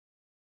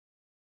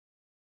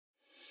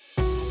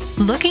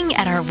Looking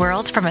at our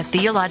world from a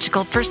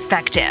theological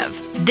perspective.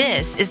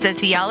 This is the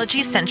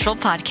Theology Central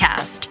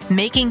Podcast,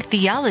 making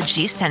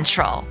theology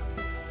central.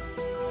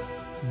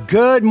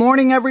 Good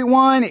morning,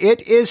 everyone.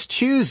 It is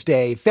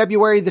Tuesday,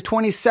 February the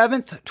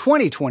 27th,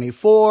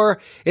 2024.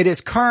 It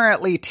is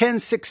currently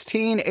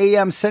 10:16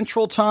 a.m.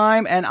 Central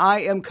Time, and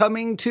I am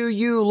coming to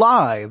you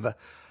live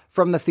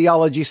from the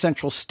Theology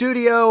Central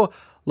studio,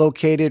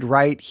 located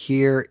right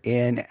here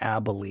in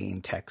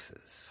Abilene,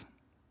 Texas.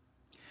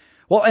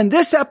 Well, in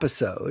this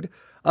episode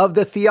of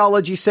the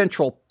Theology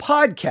Central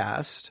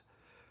podcast,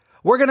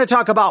 we're going to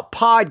talk about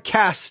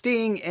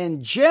podcasting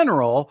in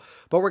general,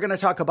 but we're going to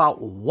talk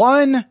about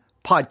one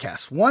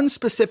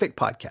specific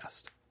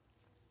podcast.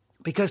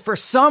 Because for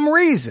some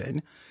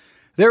reason,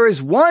 there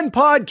is one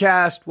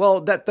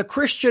podcast, that the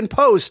Christian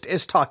Post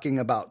is talking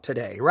about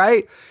today,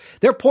 right?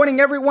 They're pointing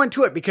everyone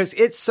to it because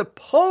it's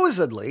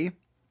supposedly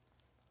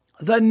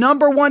the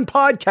number one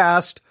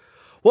podcast.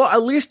 Well,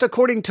 at least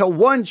according to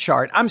one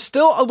chart. I'm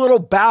still a little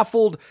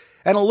baffled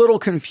and a little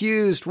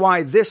confused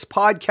why this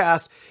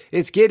podcast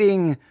is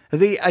getting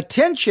the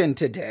attention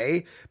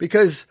today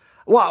because,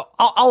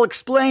 I'll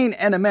explain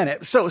in a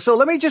minute. So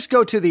let me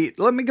go to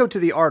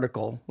the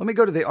article. Let me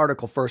go to the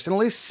article first and at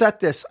least set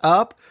this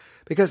up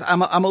because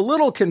I'm a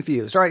little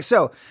confused. All right.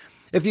 So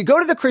if you go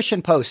to the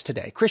Christian Post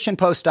today,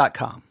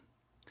 christianpost.com,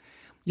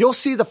 you'll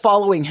see the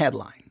following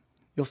headline.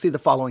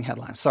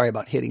 Sorry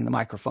about hitting the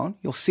microphone.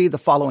 You'll see the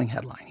following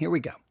headline. Here we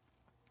go.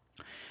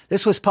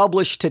 This was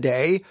published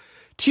today,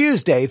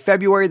 Tuesday,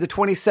 February the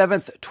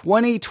 27th,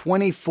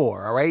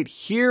 2024. All right.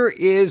 Here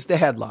is the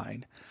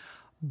headline.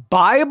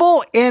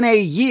 Bible in a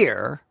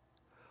Year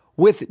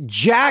with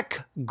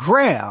Jack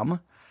Graham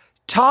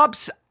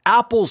tops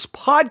Apple's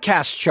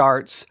podcast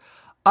charts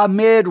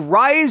amid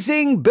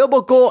rising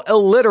biblical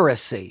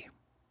illiteracy.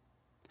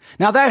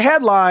 Now that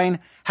headline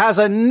has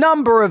a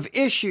number of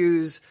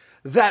issues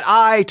that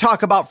I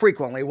talk about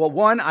frequently. Well,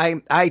 one,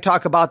 I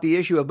talk about the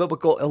issue of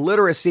biblical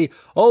illiteracy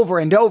over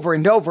and over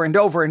and over and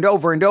over and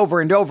over and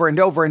over and over and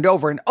over and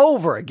over and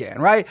over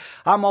again, right?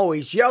 I'm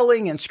always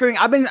yelling and screaming.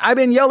 I've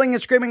been yelling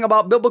and screaming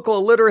about biblical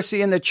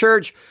illiteracy in the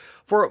church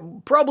for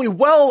probably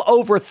well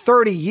over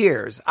 30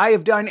 years. I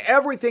have done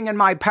everything in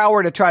my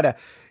power to try to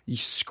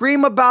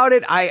scream about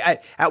it.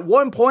 At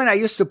one point, I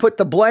used to put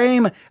the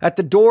blame at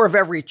the door of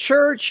every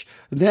church.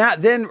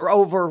 Then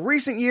over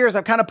recent years,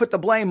 I've kind of put the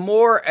blame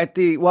more at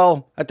the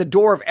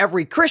door of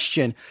every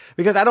Christian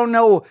because I don't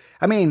know.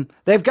 I mean,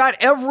 they've got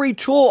every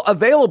tool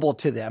available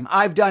to them.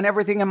 I've done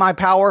everything in my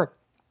power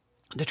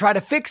to try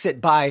to fix it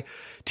by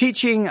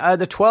teaching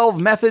the 12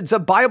 methods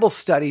of Bible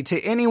study to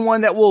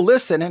anyone that will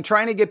listen and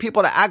trying to get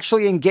people to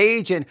actually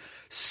engage in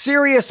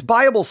serious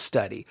Bible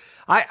study.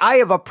 I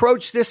have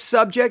approached this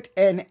subject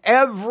in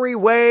every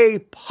way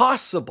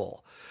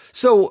possible.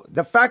 So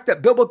the fact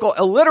that biblical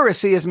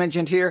illiteracy is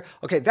mentioned here,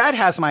 okay, that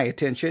has my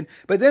attention.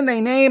 But then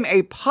they name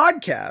a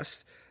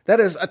podcast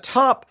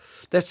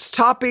that's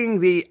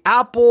topping the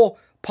Apple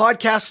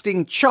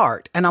podcasting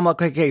chart. And I'm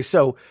like, okay,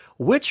 so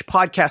which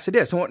podcast it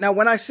is? Now,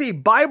 when I see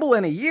Bible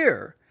in a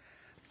Year,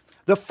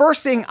 the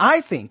first thing I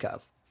think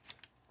of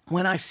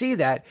when I see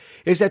that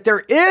is that there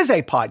is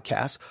a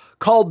podcast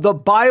called The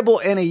Bible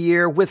in a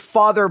Year with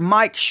Father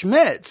Mike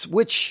Schmitz,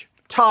 which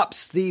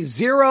tops the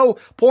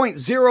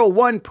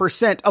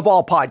 0.01% of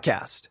all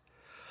podcasts.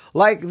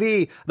 Like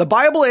the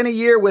Bible in a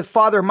Year with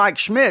Father Mike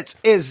Schmitz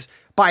is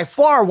by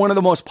far one of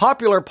the most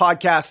popular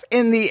podcasts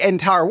in the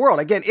entire world.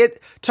 Again, it's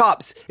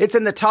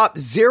in the top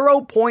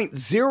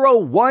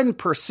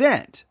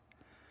 0.01%.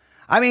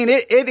 I mean,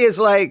 it is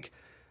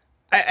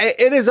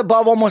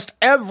above almost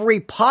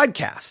every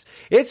podcast.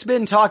 It's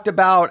been talked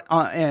about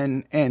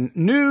in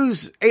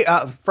news,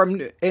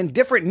 in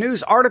different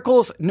news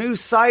articles,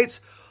 news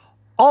sites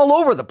all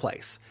over the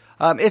place.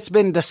 It's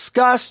been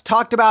discussed,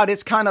 talked about.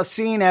 It's kind of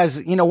seen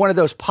as, one of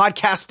those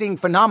podcasting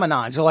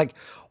phenomenons. You're like,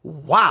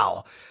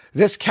 wow,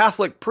 this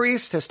Catholic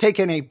priest has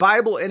taken a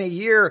Bible in a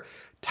Year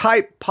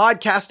type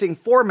podcasting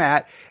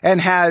format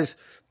and has,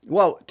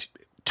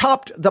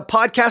 topped the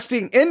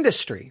podcasting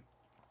industry.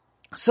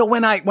 So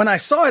when I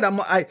saw it,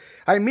 I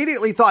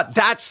immediately thought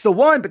that's the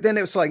one, but then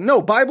it was like,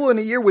 no, Bible in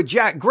a Year with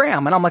Jack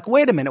Graham. And I'm like,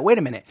 wait a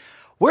minute.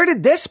 Where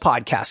did this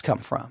podcast come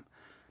from?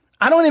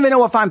 I don't even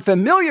know if I'm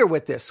familiar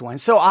with this one.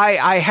 So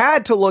I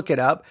had to look it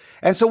up.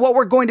 And so what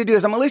we're going to do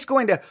is I'm at least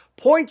going to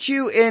point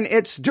you in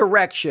its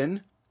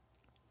direction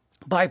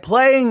by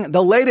playing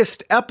the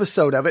latest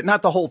episode of it,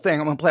 not the whole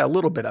thing. I'm going to play a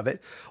little bit of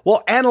it.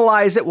 We'll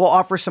analyze it. We'll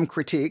offer some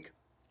critique.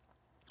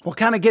 We'll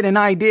kind of get an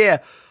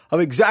idea of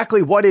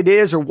exactly what it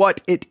is or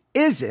what it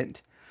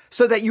isn't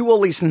so that you will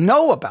at least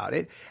know about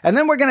it. And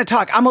then we're going to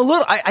talk. I'm a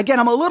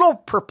little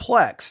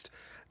perplexed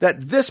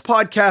that this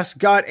podcast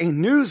got a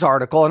news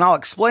article, and I'll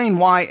explain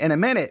why in a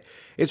minute.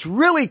 It's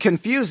really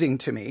confusing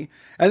to me.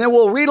 And then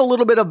we'll read a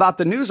little bit about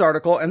the news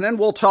article, and then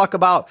we'll talk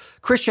about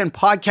Christian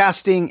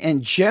podcasting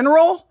in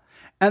general.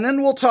 And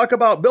then we'll talk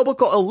about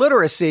biblical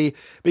illiteracy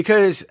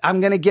because I'm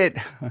going to get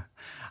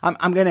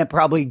I'm going to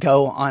probably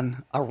go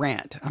on a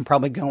rant. I'm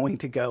probably going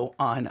to go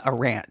on a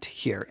rant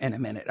here in a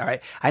minute. All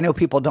right. I know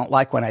people don't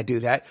like when I do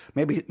that.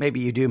 Maybe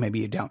you do, maybe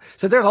you don't.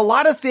 So there's a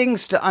lot of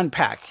things to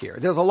unpack here.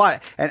 There's a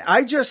lot. And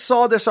I just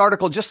saw this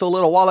article just a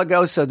little while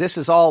ago. So this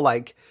is all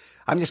like,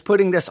 I'm just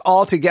putting this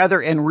all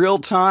together in real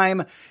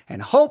time,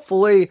 and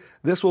hopefully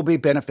this will be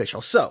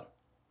beneficial. So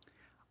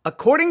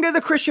according to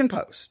the Christian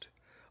Post,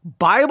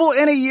 Bible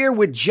in a Year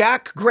with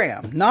Jack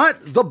Graham, not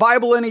the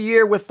Bible in a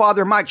Year with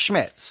Father Mike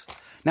Schmitz.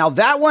 Now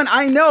that one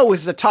I know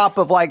is the top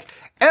of like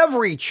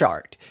every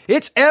chart.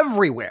 It's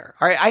everywhere.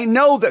 All right. I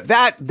know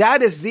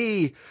that is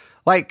the,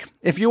 like,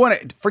 if you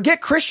want to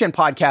forget Christian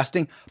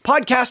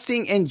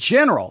podcasting in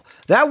general,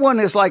 that one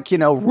is like,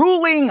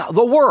 ruling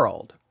the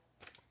world.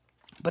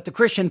 But the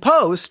Christian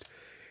Post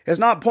is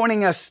not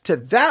pointing us to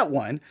that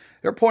one.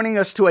 They're pointing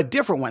us to a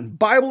different one.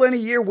 Bible in a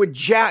Year with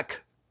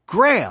Jack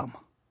Graham.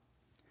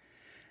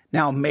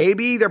 Now,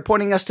 maybe they're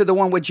pointing us to the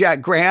one with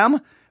Jack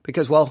Graham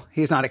because, well,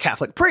 he's not a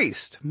Catholic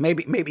priest.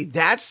 Maybe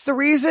that's the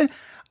reason.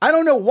 I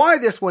don't know why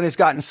this one has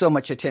gotten so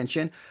much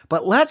attention,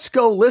 but let's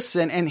go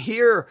listen and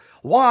hear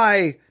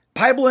why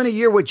Bible in a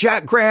Year with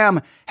Jack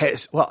Graham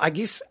has, well, I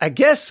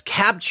guess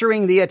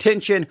capturing the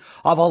attention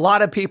of a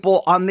lot of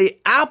people on the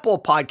Apple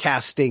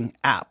podcasting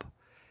app.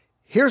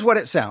 Here's what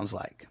it sounds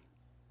like.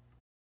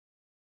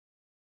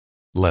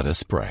 Let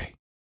us pray.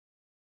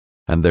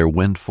 And there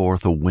went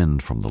forth a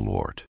wind from the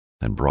Lord,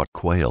 and brought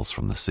quails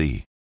from the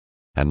sea,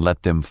 and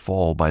let them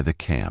fall by the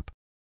camp,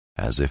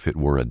 as if it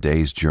were a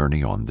day's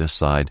journey on this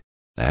side,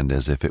 and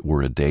as if it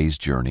were a day's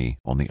journey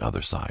on the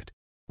other side,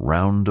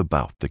 round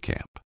about the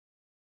camp,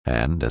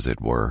 and as it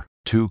were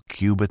 2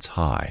 cubits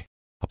high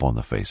upon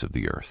the face of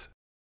the earth.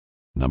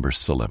 Numbers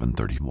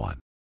 11:31.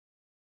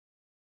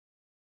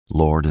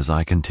 Lord, as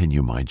I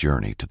continue my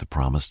journey to the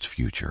promised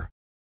future,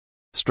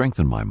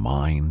 strengthen my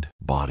mind,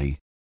 body,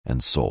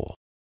 and soul,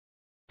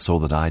 so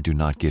that I do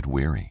not get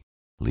weary,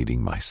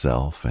 leading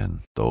myself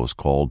and those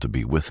called to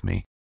be with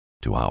me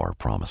to our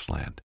promised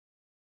land.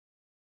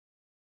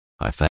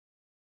 I thank.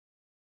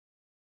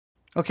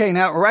 Okay,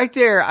 now right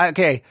there,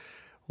 okay,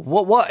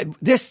 what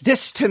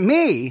this to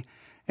me,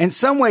 in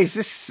some ways,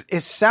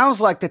 it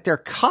sounds like that they're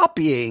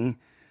copying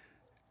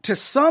to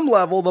some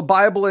level the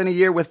Bible in a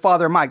Year with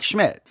Father Mike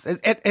Schmitz.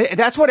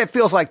 That's what it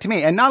feels like to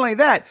me. And not only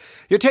that,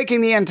 you're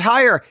taking the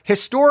entire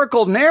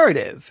historical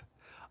narrative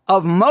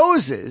of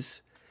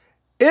Moses,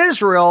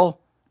 Israel,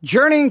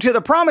 journeying to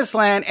the promised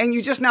land, and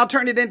you just now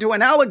turned it into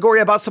an allegory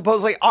about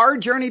supposedly our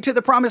journey to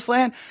the promised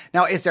land.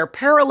 Now, is there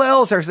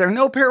parallels or is there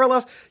no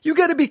parallels? You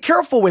got to be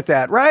careful with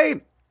that,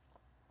 right?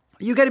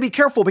 You got to be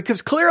careful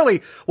because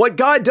clearly what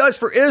God does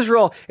for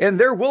Israel in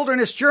their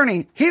wilderness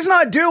journey, he's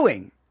not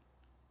doing.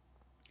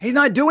 He's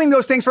not doing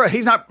those things for us.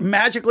 He's not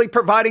magically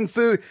providing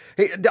food,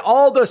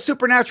 all the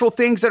supernatural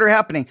things that are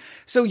happening.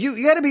 So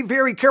you got to be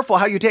very careful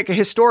how you take a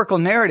historical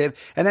narrative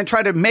and then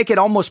try to make it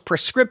almost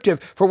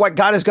prescriptive for what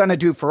God is going to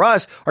do for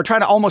us, or try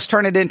to almost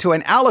turn it into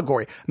an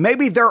allegory.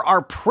 Maybe there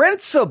are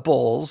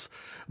principles,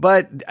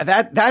 but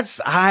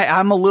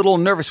I'm a little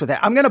nervous with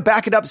that. I'm going to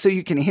back it up so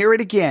you can hear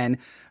it again.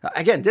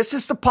 Again, this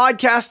is the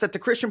podcast that the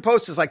Christian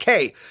Post is like,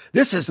 hey,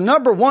 this is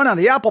number 1 on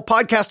the Apple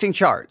podcasting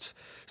charts.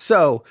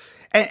 So,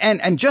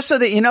 and just so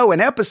that you know,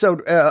 an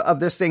episode of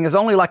this thing is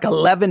only like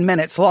 11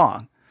 minutes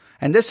long.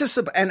 And this is,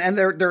 and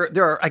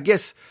they're, I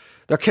guess,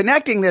 they're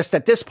connecting this,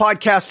 that this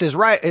podcast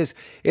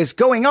is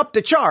going up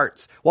the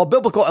charts while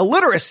biblical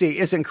illiteracy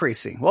is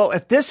increasing. Well,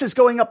 if this is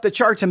going up the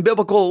charts and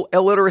biblical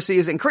illiteracy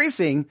is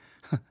increasing,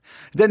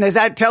 then is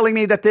that telling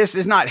me that this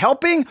is not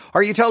helping?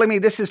 Or are you telling me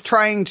this is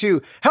trying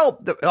to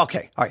help?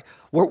 Okay. All right.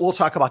 We'll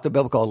talk about the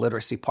biblical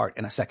illiteracy part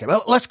in a second.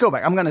 But let's go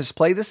back. I'm going to just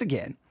play this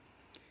again.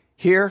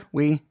 Here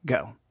we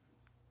go.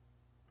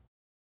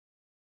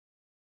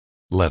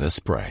 Let us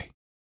pray.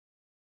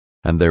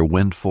 And there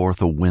went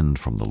forth a wind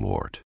from the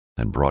Lord,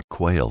 and brought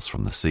quails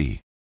from the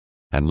sea,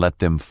 and let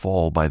them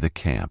fall by the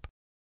camp,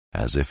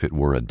 as if it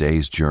were a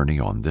day's journey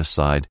on this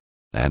side,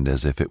 and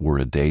as if it were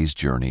a day's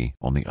journey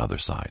on the other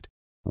side,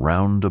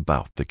 round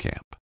about the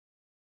camp,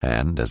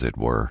 and as it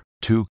were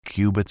 2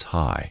 cubits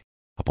high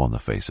upon the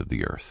face of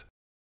the earth.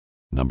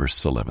 Numbers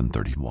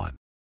 11:31.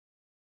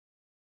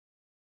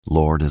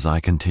 Lord, as I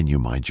continue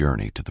my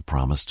journey to the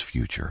promised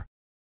future,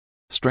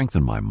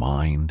 strengthen my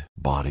mind,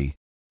 body,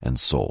 and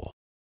soul,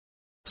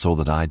 so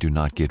that I do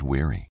not get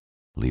weary,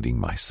 leading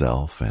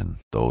myself and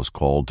those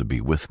called to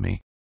be with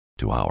me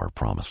to our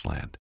promised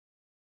land.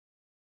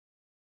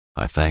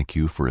 I thank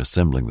you for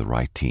assembling the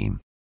right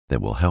team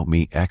that will help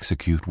me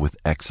execute with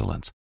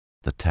excellence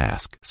the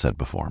task set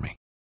before me.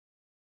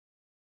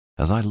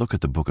 As I look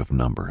at the book of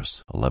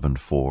Numbers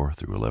 11:4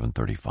 through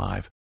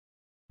 11:35,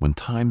 when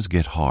times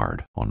get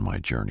hard on my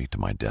journey to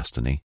my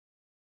destiny,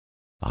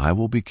 I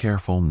will be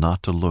careful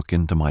not to look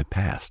into my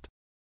past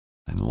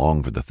and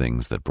long for the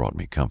things that brought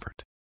me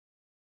comfort.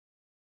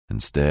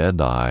 Instead,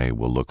 I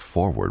will look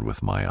forward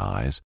with my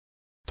eyes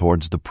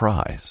towards the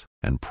prize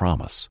and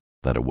promise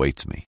that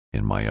awaits me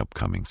in my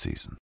upcoming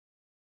season.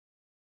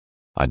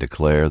 I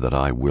declare that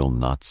I will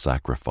not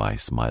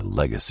sacrifice my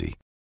legacy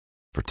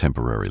for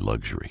temporary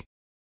luxury.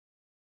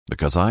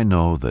 because I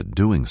know that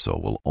doing so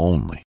will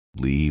only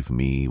leave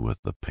me with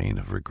the pain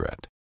of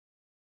regret.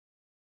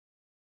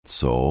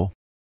 So,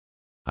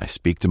 I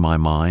speak to my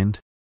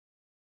mind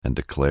and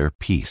declare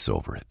peace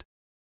over it.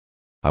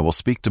 I will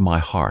speak to my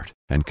heart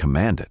and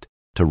command it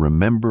to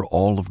remember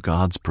all of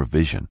God's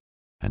provision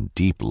and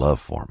deep love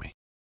for me.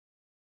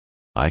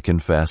 I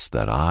confess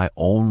that I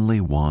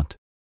only want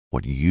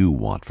what you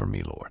want from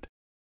me, Lord.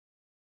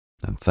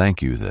 And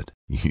thank you that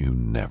you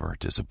never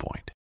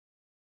disappoint.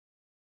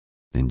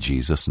 In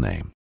Jesus'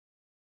 name,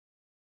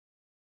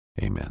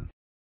 amen.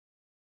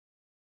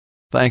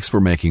 Thanks for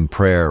making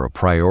prayer a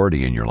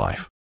priority in your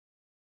life.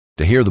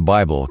 To hear the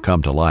Bible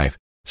come to life,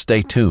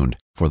 stay tuned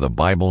for the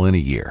Bible in a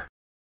Year.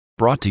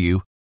 Brought to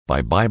you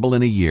by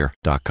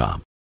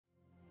BibleInAYear.com.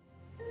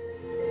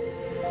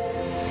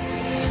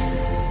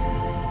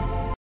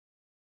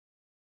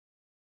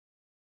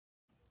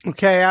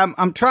 Okay,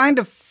 I'm trying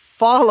to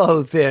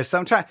follow this.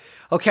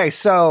 Okay,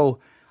 so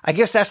I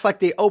guess that's like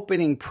the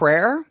opening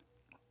prayer.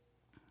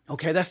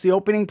 Okay, that's the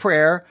opening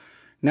prayer.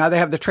 Now they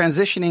have the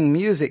transitioning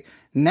music.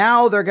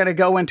 Now they're going to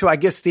go into, I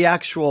guess, the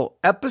actual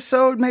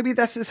episode. Maybe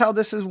this is how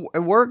it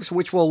works,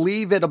 which will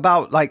leave it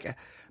about like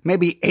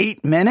maybe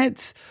 8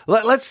 minutes.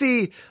 Let's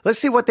see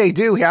what they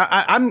do here.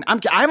 I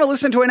haven't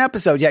listened to an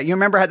episode yet. You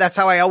remember that's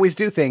how I always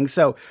do things.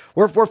 So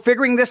we're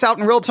figuring this out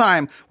in real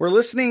time. We're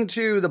listening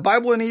to the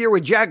Bible in a Year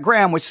with Jack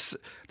Graham, which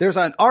there's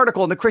an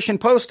article in the Christian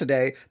Post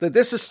today that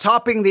this is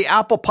topping the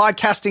Apple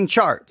podcasting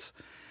charts.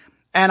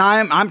 And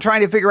I'm trying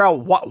to figure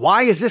out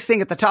why is this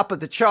thing at the top of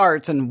the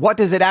charts, and what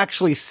does it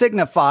actually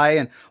signify,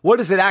 and what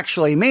does it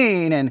actually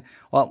mean? And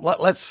well,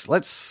 let's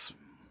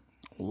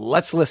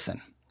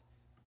listen.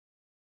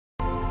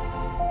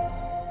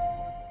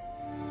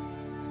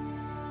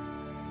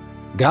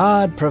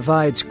 God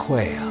provides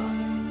quail.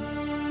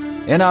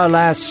 In our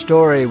last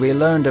story, we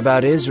learned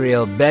about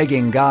Israel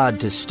begging God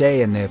to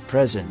stay in their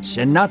presence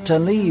and not to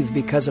leave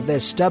because of their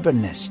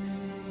stubbornness.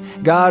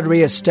 God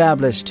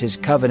reestablished his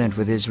covenant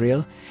with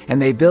Israel,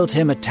 and they built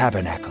him a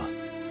tabernacle.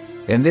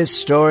 In this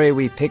story,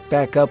 we pick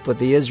back up with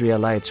the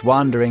Israelites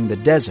wandering the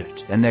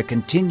desert and their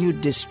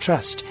continued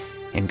distrust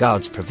in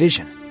God's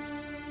provision,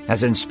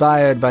 as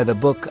inspired by the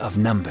book of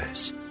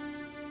Numbers.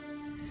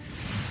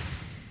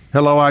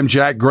 Hello, I'm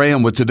Jack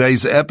Graham with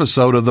today's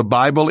episode of the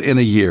Bible in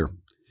a Year.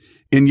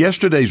 In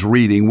yesterday's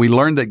reading, we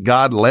learned that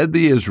God led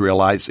the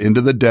Israelites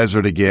into the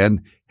desert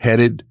again,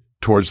 headed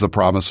towards the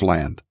Promised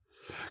Land.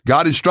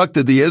 God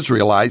instructed the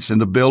Israelites in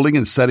the building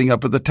and setting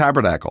up of the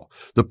tabernacle,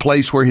 the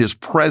place where his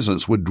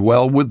presence would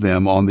dwell with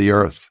them on the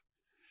earth.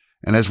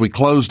 And as we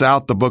closed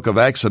out the book of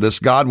Exodus,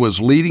 God was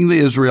leading the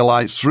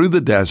Israelites through the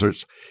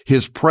deserts,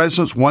 his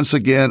presence once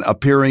again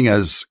appearing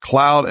as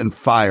cloud and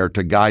fire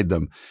to guide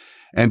them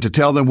and to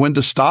tell them when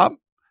to stop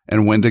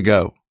and when to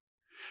go.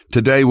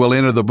 Today we'll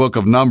enter the book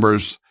of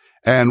Numbers,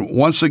 and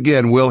once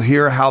again we'll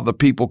hear how the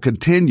people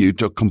continue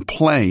to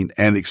complain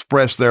and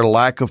express their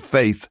lack of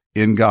faith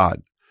in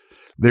God.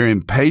 Their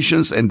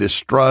impatience and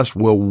distrust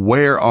will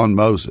wear on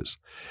Moses,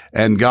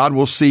 and God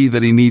will see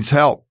that he needs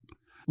help.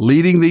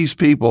 Leading these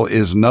people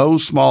is no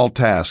small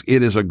task.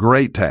 It is a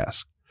great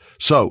task.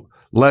 So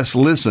let's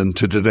listen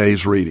to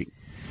today's reading.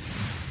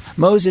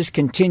 Moses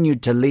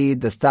continued to lead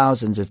the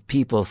thousands of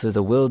people through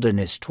the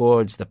wilderness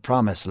towards the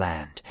Promised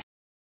Land.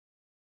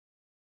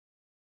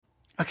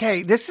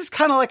 Okay, this is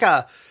kind of like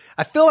I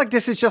feel like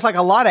this is just like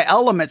a lot of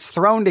elements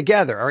thrown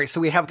together. All right,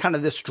 so we have kind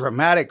of this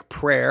dramatic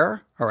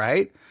prayer, all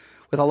right,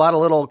 with a lot of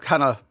little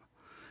kind of,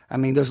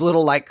 there's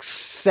little like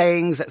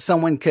sayings that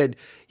someone could,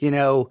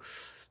 I'm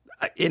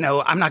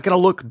not going to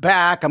look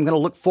back. I'm going to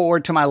look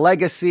forward to my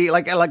legacy.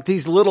 Like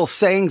these little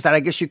sayings that I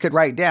guess you could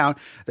write down.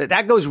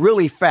 That goes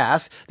really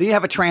fast. Then you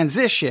have a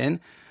transition.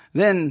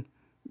 Then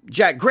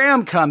Jack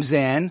Graham comes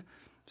in,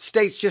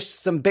 states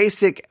just some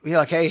basic,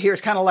 hey,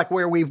 here's kind of like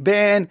where we've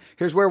been.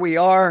 Here's where we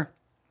are.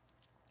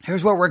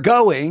 Here's where we're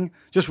going.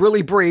 Just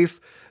really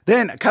brief.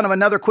 Then kind of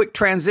another quick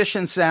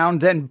transition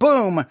sound. Then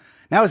boom.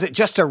 Now, is it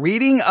just a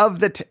reading of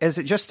the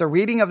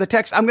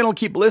text? I'm going to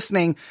keep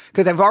listening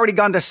because I've already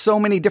gone to so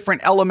many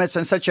different elements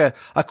in such a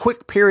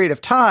quick period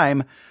of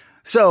time.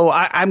 So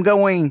I'm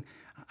going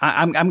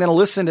to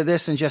listen to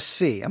this and just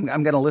see. I'm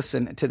going to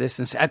listen to this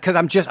and because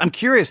I'm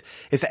curious.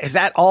 Is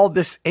that all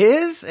this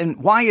is? And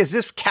why is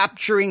this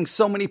capturing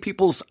so many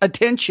people's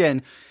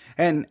attention?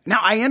 And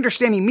now I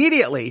understand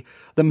immediately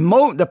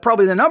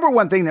probably the number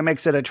one thing that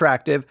makes it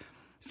attractive.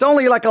 It's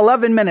only like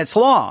 11 minutes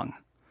long.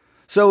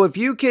 So if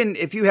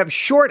you have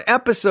short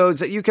episodes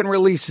that you can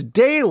release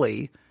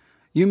daily,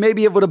 you may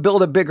be able to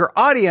build a bigger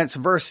audience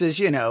versus,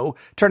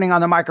 turning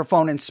on the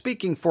microphone and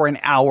speaking for an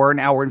hour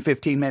and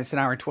 15 minutes, an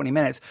hour and 20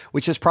 minutes,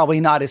 which is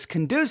probably not as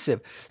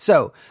conducive.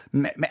 So,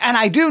 and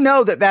I do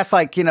know that that's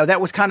like,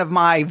 that was kind of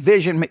my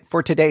vision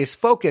for today's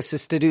focus,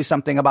 is to do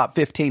something about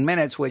 15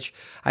 minutes, which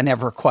I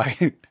never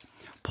quite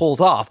pulled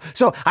off.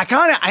 So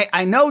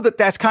I know that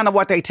that's kind of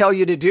what they tell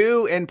you to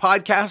do in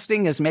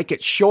podcasting, is make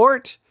it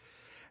short.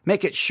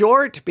 Make it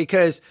short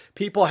because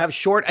people have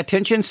short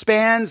attention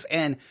spans,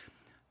 and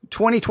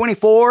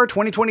 2024,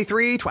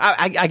 2023,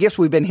 I guess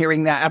we've been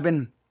hearing that.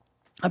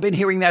 I've been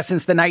hearing that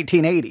since the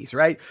 1980s,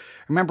 right?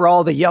 Remember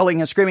all the yelling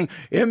and screaming,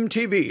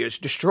 MTV is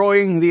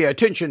destroying the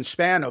attention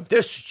span of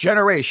this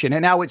generation.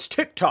 And now it's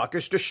TikTok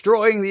is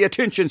destroying the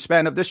attention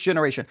span of this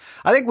generation.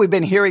 I think we've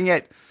been hearing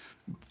it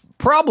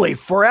probably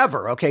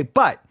forever, okay?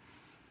 But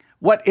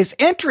what is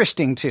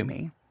interesting to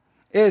me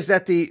is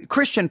that the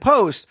Christian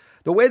Post,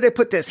 the way they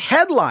put this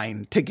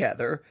headline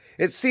together,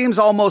 it seems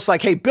almost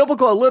like, hey,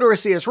 biblical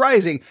illiteracy is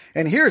rising,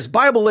 and here's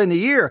Bible in the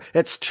Year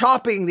that's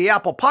topping the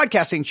Apple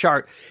podcasting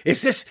chart.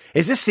 Is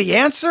this the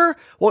answer?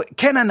 Well,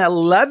 can an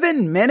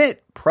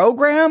 11-minute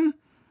program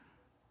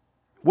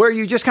where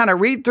you just kind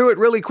of read through it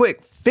really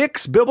quick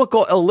fix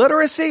biblical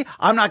illiteracy?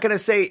 I'm not going to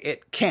say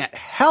it can't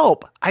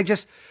help. I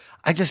just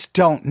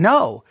don't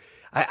know.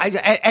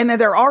 And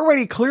they're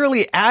already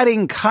clearly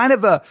adding kind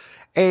of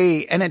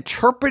an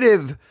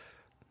interpretive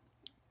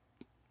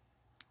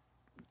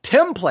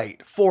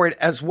template for it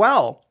as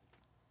well,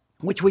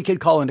 which we could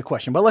call into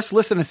question. But let's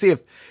listen and see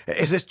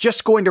is this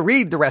just going to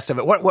read the rest of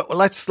it?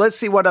 Let's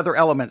see what other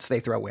elements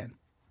they throw in.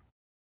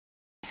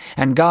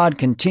 And God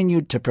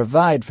continued to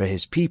provide for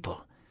his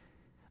people.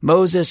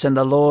 Moses and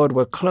the Lord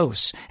were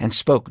close and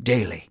spoke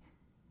daily.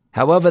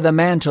 However, the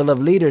mantle of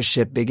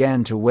leadership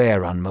began to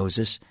wear on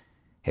Moses.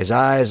 His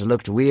eyes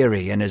looked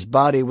weary, and his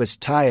body was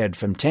tired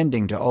from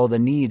tending to all the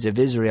needs of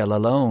Israel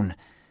alone.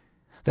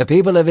 The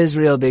people of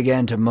Israel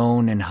began to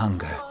moan in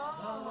hunger.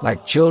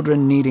 Like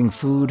children needing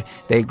food,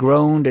 they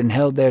groaned and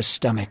held their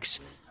stomachs.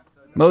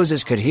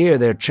 Moses could hear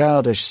their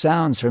childish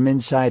sounds from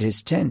inside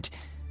his tent.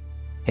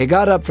 He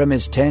got up from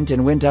his tent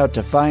and went out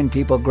to find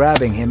people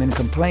grabbing him and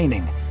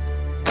complaining.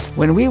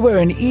 When we were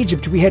in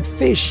Egypt, we had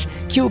fish,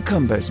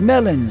 cucumbers,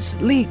 melons,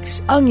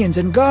 leeks, onions,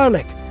 and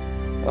garlic.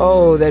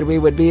 Oh, that we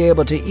would be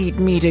able to eat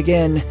meat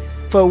again.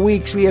 For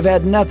weeks we have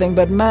had nothing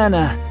but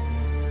manna.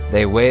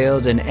 They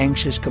wailed in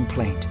anxious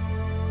complaint.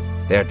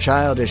 Their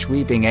childish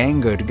weeping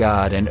angered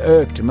God and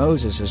irked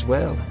Moses as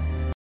well.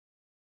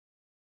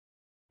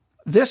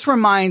 This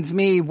reminds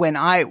me when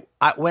I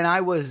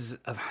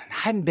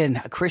hadn't been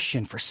a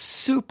Christian for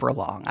super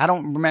long. I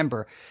don't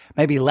remember,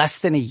 maybe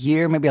less than a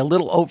year, maybe a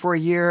little over a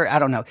year. I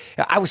don't know.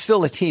 I was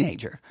still a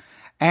teenager.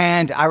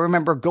 And I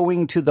remember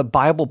going to the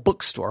Bible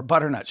bookstore,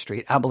 Butternut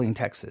Street, Abilene,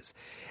 Texas.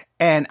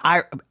 And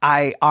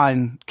I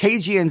on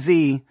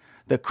KGNZ,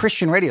 the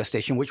Christian radio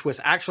station, which was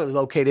actually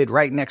located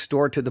right next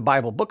door to the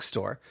Bible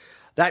bookstore,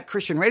 that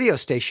Christian radio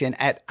station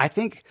I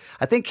think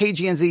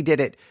KGNZ did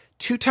it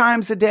 2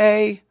 times a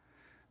day,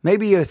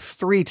 maybe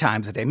 3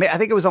 times a day. I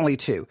think it was only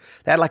 2.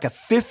 They had like a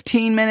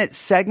 15-minute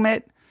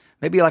segment,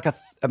 maybe like I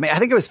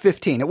think it was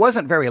 15. It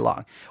wasn't very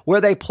long,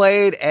 where they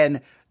played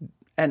an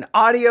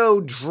audio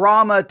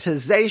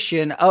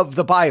dramatization of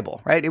the Bible,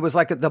 right? It was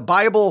like the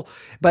Bible,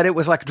 but it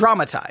was like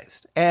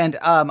dramatized. And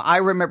I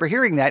remember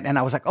hearing that, and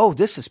I was like, oh,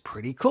 this is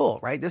pretty cool,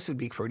 right? This would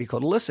be pretty cool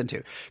to listen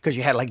to, because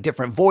you had like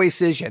different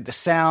voices, you had the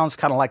sounds,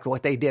 kind of like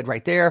what they did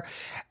right there.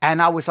 And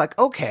I was like,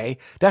 okay,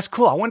 that's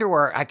cool. I wonder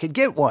where I could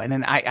get one.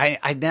 And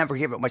I never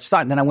gave it much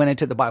thought. And then I went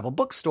into the Bible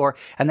bookstore,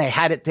 and they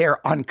had it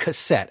there on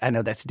cassette. I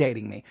know that's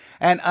dating me.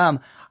 And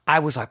I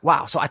was like,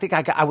 wow. So I think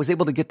I was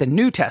able to get the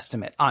New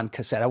Testament on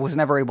cassette. I was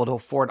never able to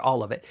afford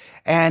all of it.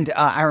 And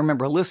I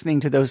remember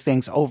listening to those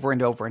things over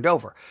and over and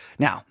over.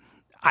 Now,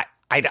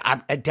 I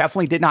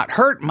definitely did not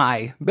hurt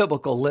my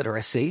biblical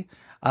literacy.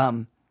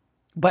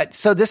 But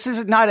so this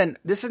is not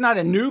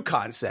a new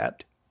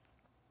concept.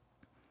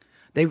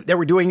 They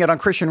were doing it on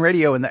Christian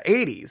radio in the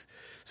 80s.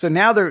 So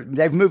now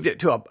they've moved it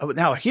to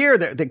now here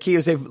the key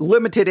is they've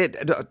limited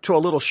it to a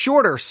little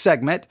shorter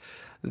segment.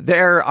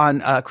 There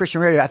on Christian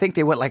radio, I think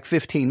they went like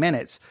 15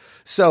 minutes.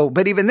 So,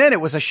 but even then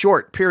it was a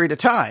short period of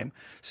time.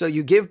 So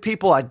you give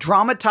people a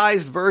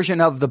dramatized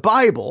version of the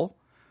Bible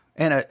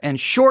and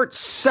short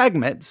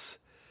segments.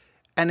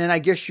 And then I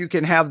guess you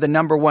can have the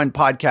 #1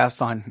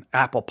 podcast on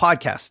Apple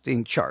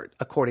podcasting chart,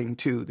 according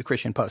to the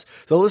Christian Post.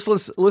 So let's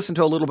listen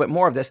to a little bit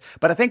more of this.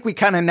 But I think we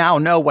kind of now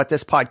know what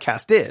this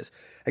podcast is.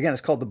 Again, it's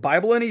called The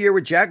Bible in a Year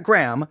with Jack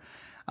Graham.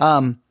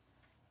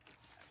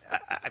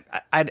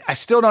 I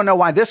still don't know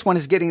why this one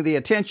is getting the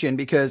attention,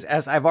 because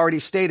as I've already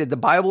stated, The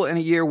Bible in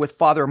a Year with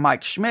Father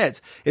Mike Schmitz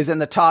is in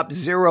the top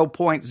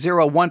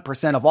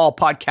 0.01% of all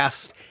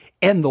podcasts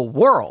in the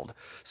world.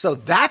 So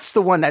that's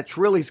the one that's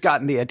really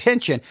gotten the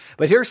attention.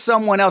 But here's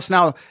someone else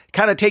now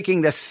kind of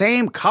taking the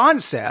same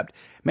concept,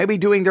 maybe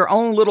doing their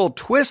own little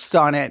twist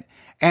on it.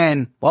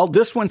 And well,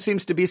 this one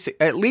seems to be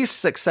at least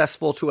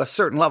successful to a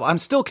certain level. I'm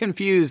still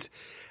confused,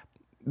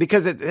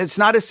 because it's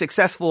not as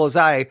successful as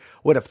I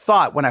would have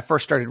thought when I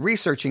first started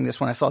researching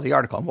this, when I saw the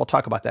article. And we'll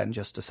talk about that in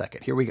just a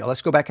second. Here we go.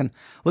 Let's go back and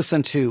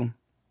listen to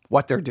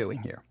what they're doing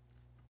here.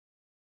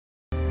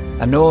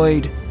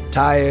 Annoyed,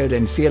 tired,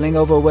 and feeling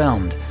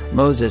overwhelmed,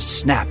 Moses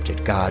snapped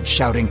at God,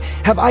 shouting,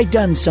 "Have I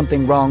done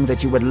something wrong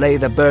that you would lay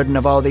the burden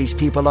of all these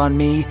people on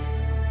me?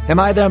 Am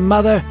I their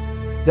mother?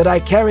 Did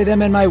I carry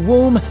them in my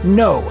womb?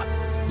 No.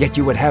 Yet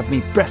you would have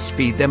me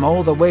breastfeed them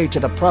all the way to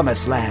the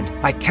promised land.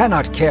 I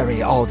cannot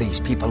carry all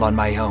these people on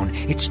my own.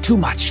 It's too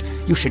much.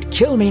 You should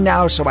kill me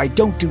now so I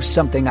don't do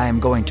something I am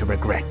going to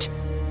regret."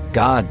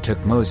 God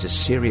took Moses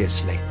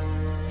seriously,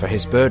 for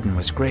his burden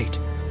was great.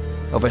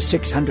 Over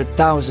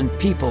 600,000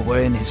 people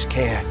were in his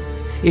care.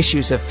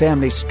 Issues of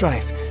family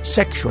strife,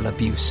 sexual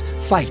abuse,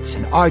 fights,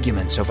 and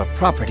arguments over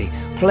property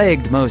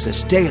plagued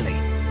Moses daily.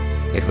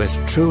 It was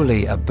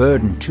truly a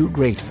burden too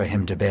great for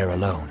him to bear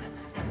alone.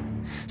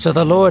 So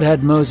the Lord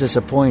had Moses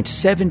appoint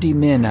 70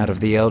 men out of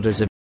the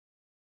elders of...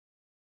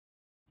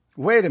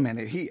 Wait a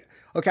minute.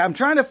 I'm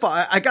trying to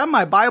find... I got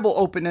my Bible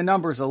open in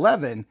Numbers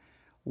 11.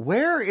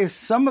 Where is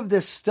some of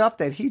this stuff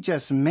that he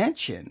just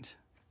mentioned?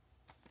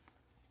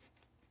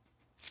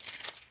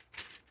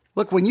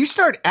 Look, when you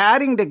start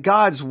adding to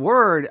God's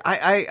word,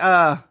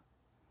 okay,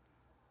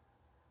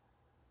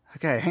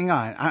 hang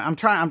on. I'm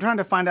trying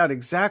to find out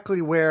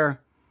exactly where.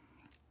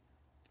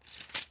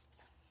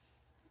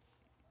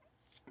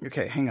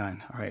 Okay, hang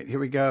on. All right, here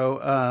we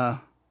go.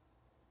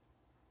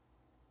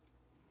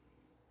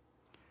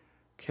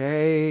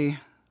 Okay.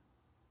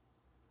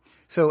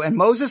 So, and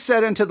Moses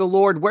said unto the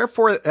Lord,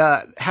 wherefore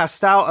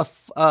hast thou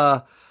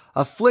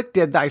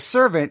afflicted thy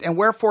servant, and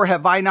wherefore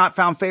have I not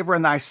found favor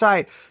in thy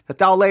sight, that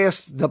thou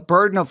layest the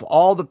burden of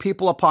all the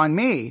people upon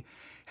me?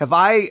 Have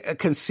I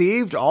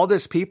conceived all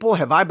this people?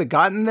 Have I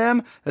begotten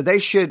them, that they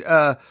should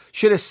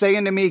say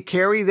unto me,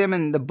 carry them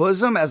in the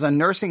bosom, as a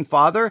nursing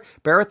father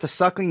beareth the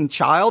suckling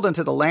child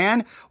unto the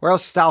land, or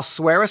else thou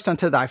swearest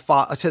unto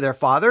to their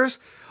fathers?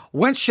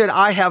 Whence should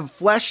I have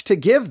flesh to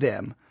give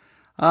them?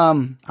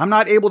 I'm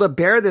not able to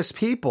bear this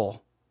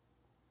people.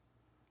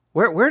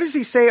 Where does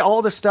he say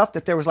all the stuff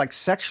that there was like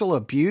sexual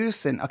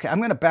abuse? And okay, I'm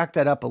going to back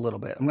that up a little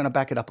bit.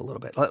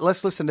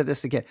 Let's listen to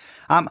this again.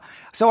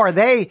 So are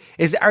they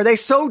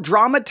so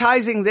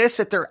dramatizing this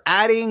that they're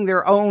adding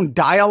their own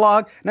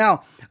dialogue?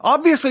 Now,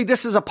 obviously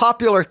this is a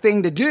popular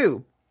thing to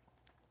do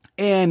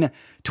in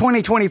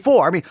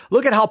 2024. I mean,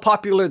 look at how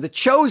popular The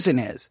Chosen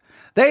is.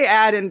 They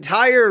add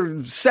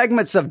entire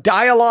segments of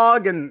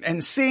dialogue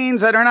and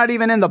scenes that are not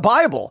even in the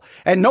Bible.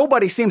 And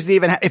nobody seems to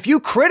even, if you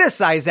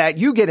criticize that,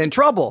 you get in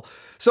trouble.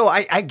 So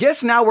I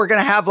guess now we're going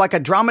to have like a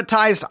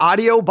dramatized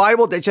audio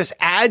Bible that just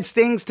adds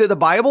things to the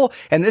Bible,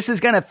 and this is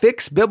going to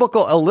fix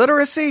biblical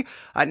illiteracy.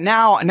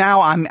 Now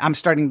I'm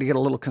starting to get a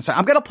little concerned.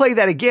 I'm going to play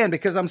that again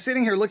because I'm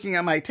sitting here looking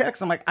at my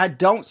text. I'm like, I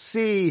don't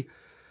see,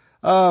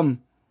 I'm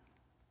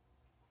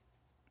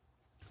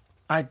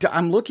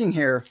looking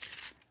here,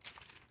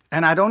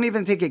 and I don't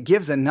even think it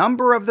gives a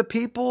number of the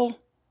people.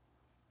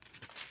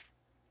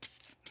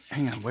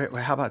 Hang on, wait,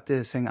 how about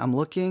this thing? I'm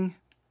looking.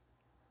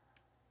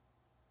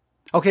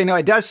 Okay, no,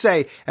 it does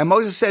say, and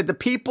Moses said, the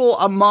people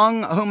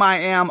among whom I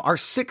am are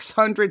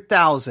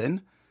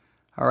 600,000.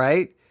 All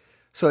right.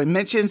 So it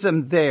mentions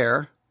them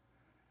there.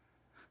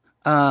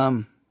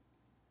 Yeah.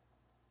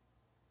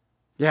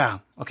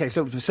 Okay.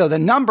 So the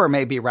number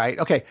may be right.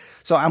 Okay.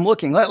 So I'm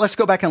looking. Let's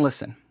go back and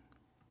listen.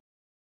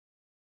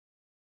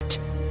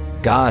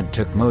 God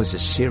took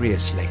Moses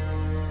seriously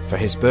for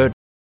his burden.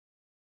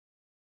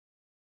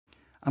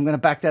 I'm going to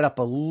back that up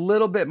a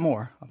little bit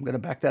more.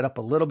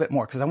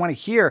 Because I want to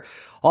hear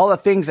all the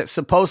things that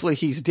supposedly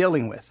he's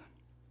dealing with.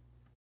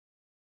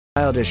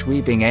 Childish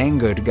weeping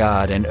angered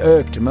God and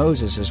irked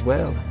Moses as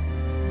well.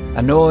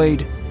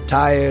 Annoyed,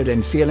 tired,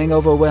 and feeling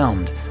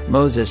overwhelmed,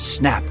 Moses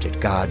snapped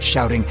at God,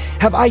 shouting,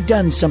 "Have I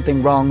done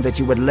something wrong that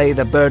you would lay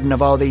the burden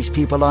of all these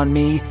people on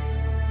me?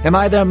 Am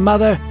I their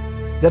mother?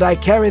 Did I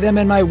carry them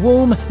in my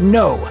womb?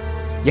 No.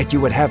 Yet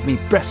you would have me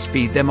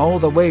breastfeed them all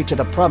the way to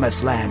the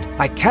promised land.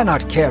 I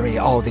cannot carry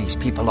all these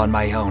people on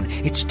my own.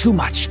 It's too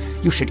much.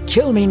 You should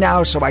kill me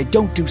now so I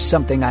don't do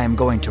something I am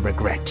going to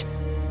regret."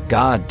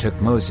 God took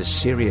Moses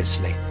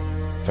seriously,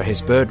 for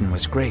his burden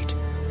was great.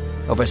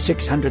 Over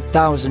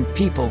 600,000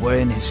 people were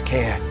in his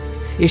care.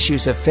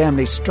 Issues of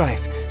family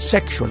strife,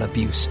 sexual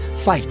abuse,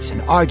 fights,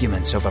 and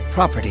arguments over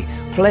property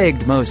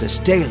plagued Moses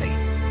daily.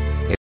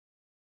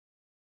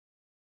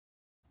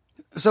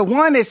 So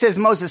one, it says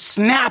Moses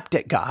snapped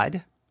at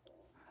God.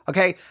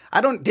 Okay.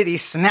 Did he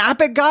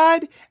snap at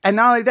God? And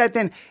not only that,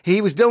 then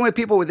he was dealing with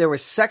people where there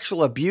was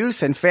sexual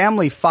abuse and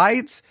family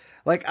fights.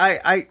 Like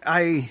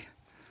I'm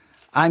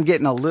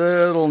getting a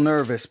little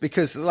nervous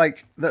because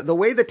like the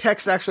way the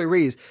text actually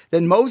reads,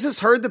 then Moses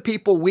heard the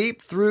people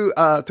weep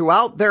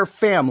throughout their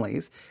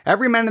families,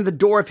 every man in the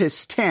door of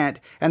his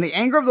tent, and the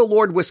anger of the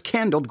Lord was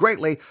kindled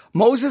greatly.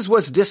 Moses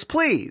was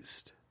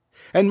displeased.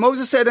 And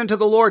Moses said unto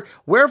the Lord,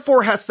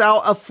 wherefore hast thou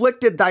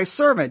afflicted thy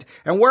servant?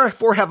 And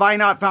wherefore have I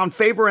not found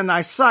favor in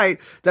thy sight,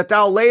 that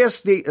thou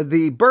layest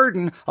the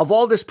burden of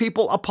all this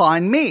people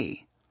upon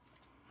me?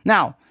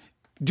 Now,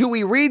 do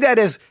we read that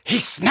as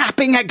he's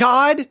snapping at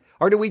God?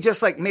 Or do we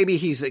just like maybe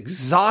he's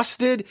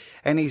exhausted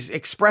and he's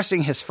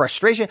expressing his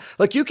frustration?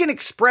 Like you can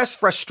express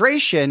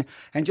frustration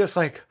and just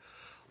like,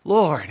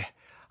 Lord,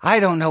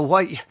 I don't know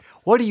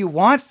what do you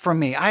want from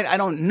me? I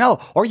don't know.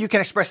 Or you can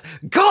express,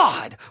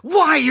 God,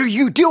 why are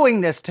you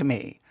doing this to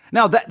me?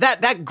 Now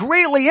that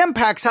greatly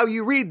impacts how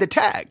you read the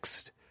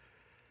text.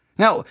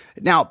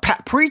 Now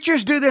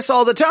preachers do this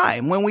all the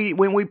time. When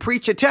we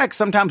preach a text,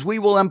 sometimes we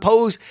will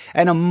impose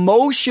an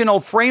emotional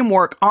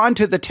framework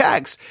onto the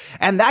text,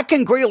 and that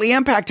can greatly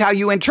impact how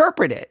you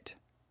interpret it.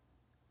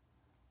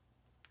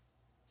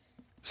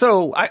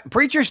 So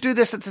preachers do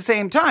this at the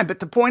same time. But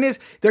the point is,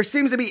 there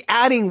seems to be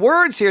adding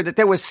words here that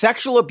there was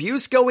sexual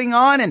abuse going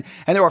on and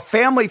there were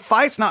family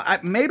fights. Now,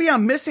 maybe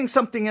I'm missing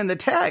something in the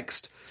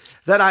text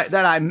that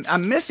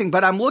I'm missing,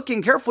 but I'm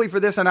looking carefully for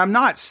this and I'm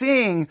not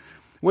seeing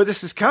where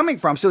this is coming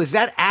from. So is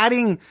that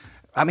adding?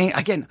 I mean,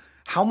 again,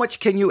 how much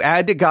can you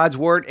add to God's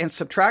word and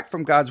subtract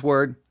from God's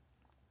word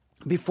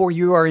before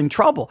you are in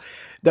trouble?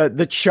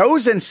 The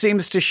Chosen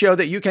seems to show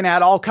that you can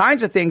add all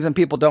kinds of things and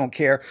people don't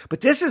care.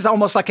 But this is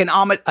almost like an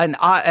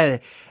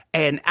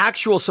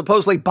actual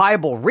supposedly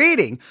Bible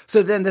reading.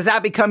 So then does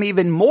that become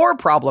even more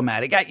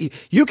problematic?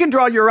 You can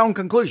draw your own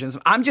conclusions.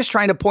 I'm just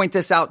trying to point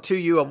this out to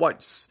you of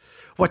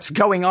what's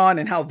going on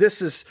and how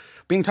this is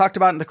being talked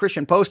about in the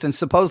Christian Post and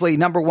supposedly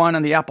number 1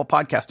 on the Apple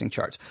podcasting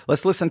charts.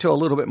 Let's listen to a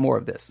little bit more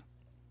of this.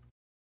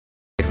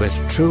 It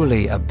was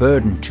truly a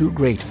burden too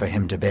great for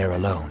him to bear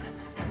alone.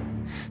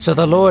 So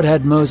the Lord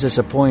had Moses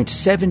appoint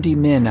 70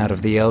 men out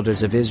of the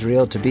elders of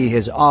Israel to be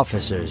his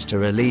officers to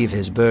relieve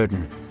his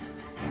burden.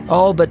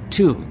 All but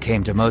 2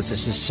 came to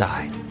Moses'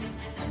 side.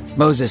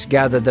 Moses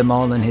gathered them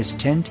all in his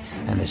tent,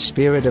 and the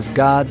Spirit of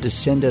God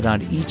descended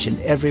on each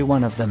and every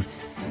one of them,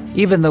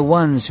 even the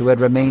ones who had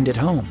remained at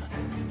home.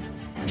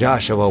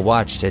 Joshua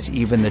watched as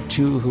even the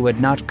 2 who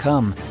had not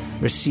come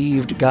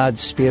received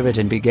God's Spirit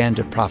and began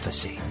to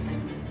prophesy.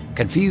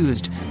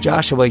 Confused,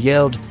 Joshua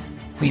yelled,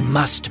 "We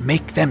must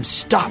make them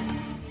stop!"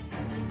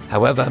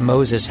 However,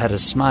 Moses had a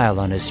smile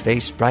on his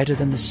face brighter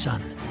than the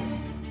sun.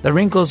 The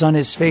wrinkles on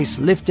his face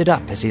lifted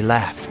up as he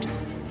laughed.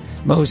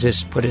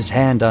 Moses put his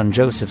hand on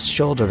Joseph's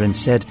shoulder and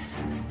said,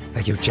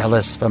 "Are you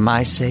jealous for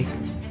my sake?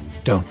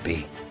 Don't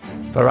be,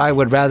 for I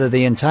would rather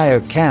the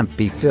entire camp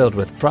be filled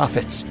with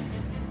prophets."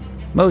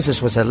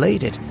 Moses was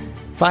elated,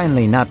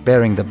 finally not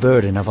bearing the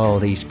burden of all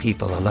these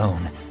people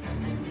alone.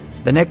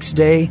 The next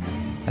day,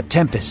 a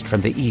tempest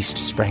from the east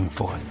sprang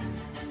forth.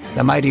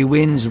 The mighty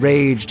winds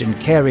raged, and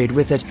carried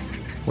with it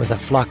was a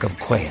flock of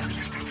quail.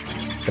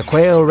 The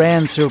quail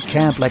ran through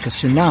camp like a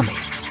tsunami.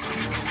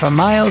 For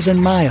miles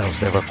and miles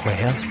there were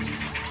quail.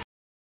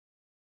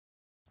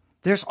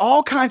 There's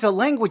all kinds of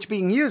language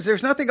being used.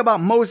 There's nothing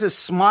about Moses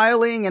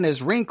smiling and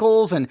his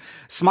wrinkles and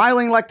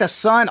smiling like the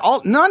sun.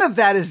 None of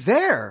that is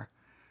there.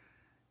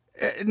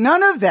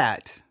 None of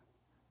that.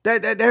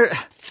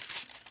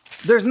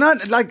 There's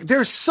not, like,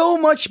 there's so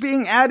much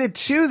being added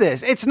to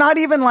this. It's not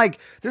even like,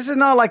 this is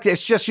not like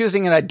it's just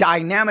using a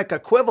dynamic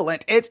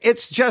equivalent.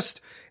 It's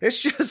just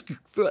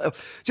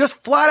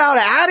flat out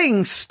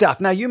adding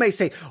stuff. Now you may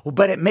say, well,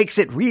 but it makes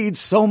it read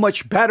so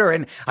much better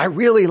and I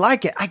really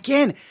like it.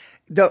 Again,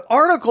 the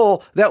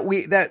article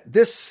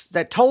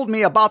that told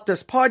me about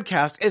this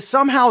podcast is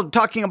somehow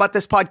talking about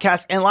this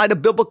podcast in light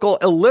of biblical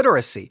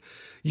illiteracy.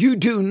 You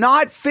do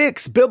not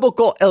fix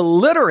biblical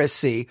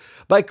illiteracy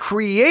by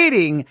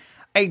creating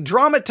a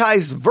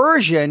dramatized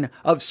version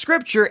of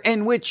scripture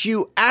in which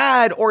you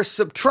add or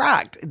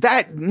subtract.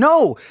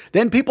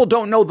 Then people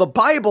don't know the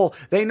Bible.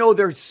 They know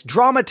there's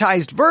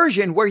dramatized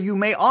version where you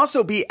may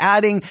also be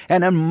adding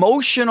an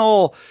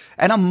emotional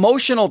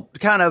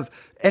kind of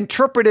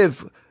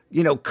interpretive,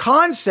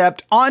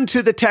 concept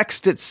onto the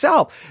text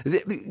itself.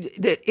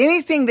 That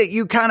anything that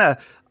you kind of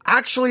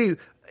actually,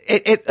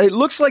 it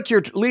looks like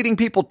you're leading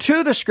people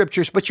to the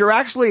scriptures, but you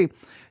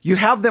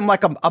have them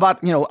like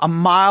about a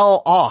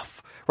mile off.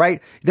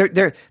 Right?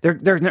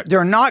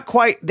 They're not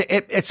quite,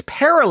 it's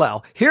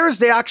parallel. Here's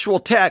the actual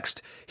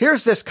text.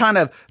 Here's this kind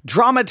of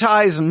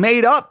dramatized,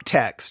 made up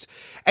text.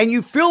 And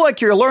you feel like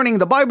you're learning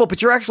the Bible,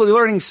 but you're actually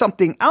learning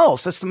something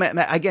else. That's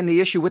again,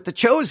 the issue with the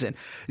Chosen.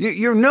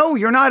 You're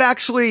not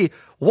actually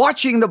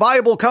watching the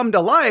Bible come to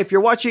life.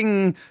 You're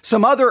watching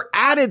some other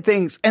added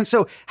things. And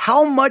so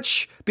how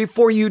much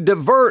before you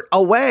divert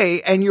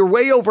away and you're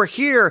way over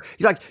here,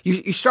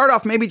 you start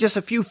off maybe just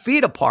a few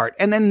feet apart.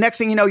 And then next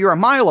thing you know, you're a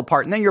mile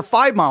apart, and then you're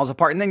 5 miles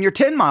apart, and then you're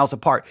 10 miles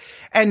apart.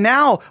 And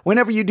now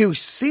whenever you do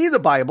see the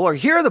Bible or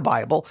hear the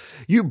Bible,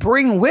 you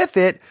bring with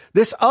it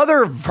this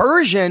other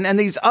version and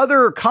these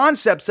other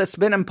concepts that's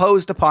been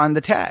imposed upon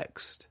the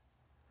text.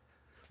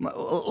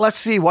 Let's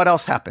see what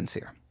else happens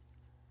here.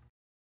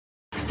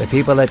 The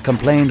people had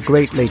complained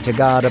greatly to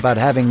God about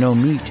having no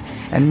meat,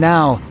 and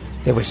now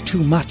there was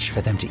too much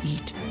for them to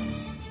eat.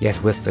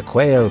 Yet with the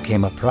quail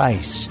came a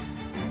price.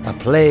 A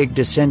plague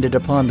descended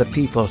upon the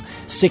people.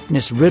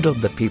 Sickness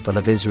riddled the people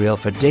of Israel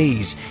for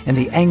days, and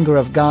the anger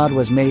of God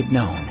was made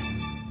known.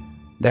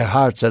 Their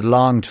hearts had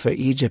longed for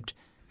Egypt,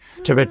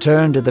 to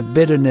return to the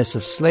bitterness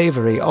of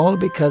slavery, all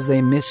because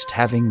they missed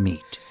having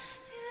meat.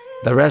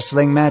 The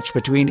wrestling match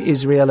between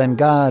Israel and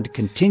God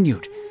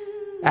continued,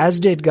 as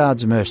did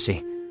God's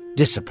mercy,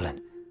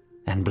 discipline,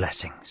 and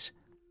blessings.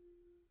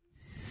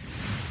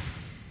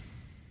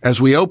 As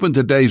we open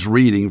today's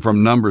reading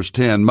from Numbers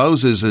 10,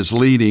 Moses is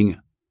leading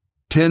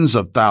tens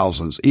of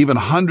thousands, even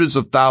hundreds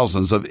of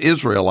thousands of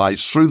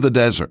Israelites through the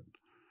desert.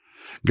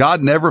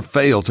 God never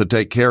failed to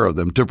take care of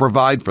them, to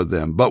provide for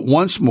them. But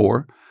once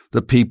more,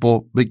 the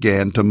people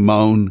began to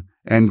moan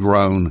and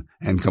groan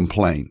and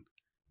complain.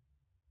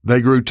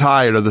 They grew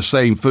tired of the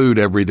same food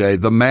every day,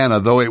 the manna,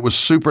 though it was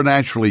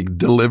supernaturally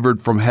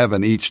delivered from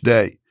heaven each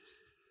day.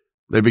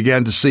 They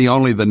began to see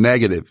only the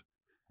negative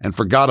and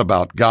forgot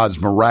about God's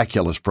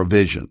miraculous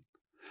provision.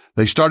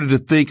 They started to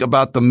think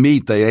about the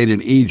meat they ate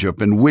in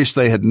Egypt and wished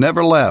they had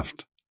never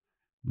left.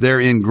 Their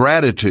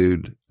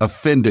ingratitude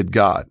offended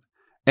God,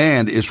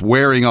 and it's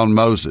wearing on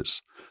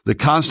Moses. The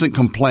constant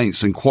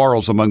complaints and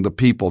quarrels among the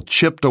people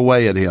chipped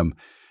away at him,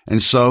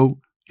 and so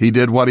he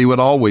did what he would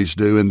always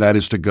do, and that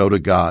is to go to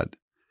God.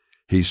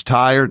 He's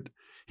tired,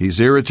 he's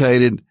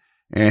irritated,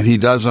 and he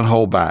doesn't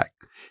hold back.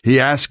 He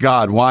asks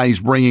God why he's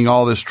bringing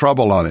all this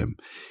trouble on him.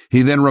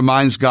 He then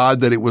reminds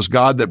God that it was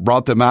God that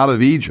brought them out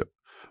of Egypt.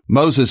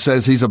 Moses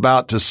says he's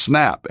about to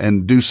snap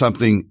and do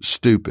something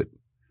stupid.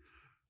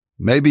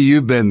 Maybe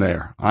you've been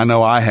there. I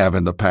know I have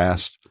in the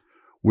past.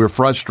 We're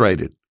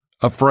frustrated,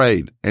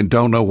 afraid, and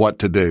don't know what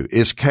to do.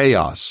 It's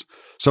chaos.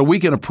 So we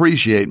can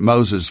appreciate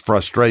Moses'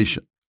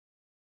 frustration.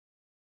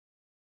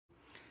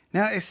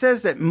 Now, it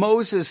says that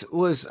Moses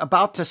was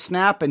about to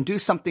snap and do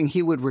something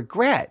he would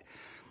regret.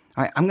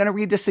 All right, I'm going to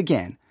read this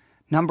again.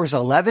 Numbers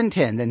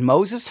 11:10. Then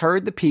Moses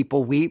heard the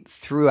people weep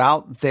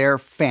throughout their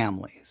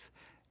families,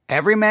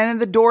 every man in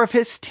the door of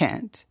his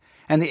tent,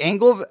 and the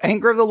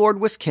anger of the Lord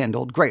was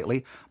kindled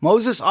greatly.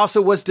 Moses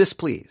also was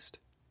displeased.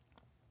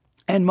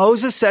 And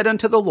Moses said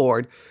unto the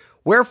Lord,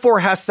 Wherefore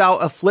hast thou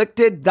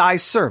afflicted thy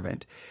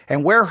servant?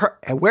 And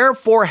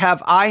wherefore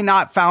have I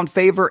not found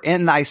favor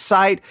in thy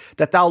sight,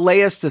 that thou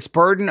layest this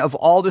burden of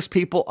all this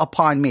people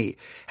upon me?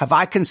 Have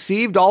I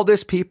conceived all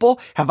this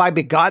people? Have I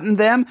begotten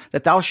them,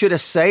 that thou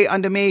shouldest say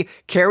unto me,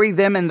 Carry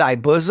them in thy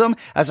bosom,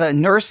 as a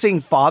nursing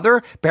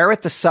father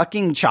beareth the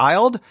sucking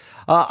child,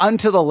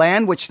 unto the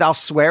land which thou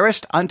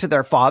swarest unto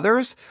their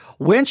fathers?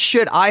 Whence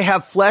should I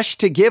have flesh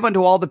to give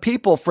unto all the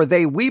people? For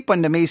they weep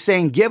unto me,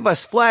 saying, Give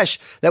us flesh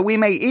that we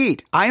may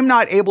eat. I am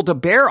not able to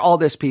bear all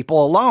this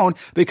people alone,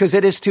 because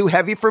it is too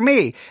heavy for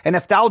me. And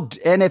if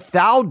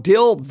thou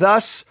deal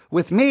thus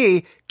with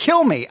me,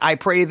 kill me, I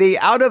pray thee,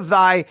 out of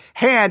thy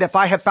hand, if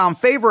I have found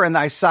favor in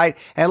thy sight,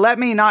 and let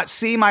me not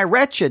see my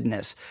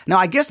wretchedness. Now,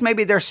 I guess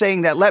maybe they're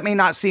saying that let me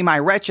not see my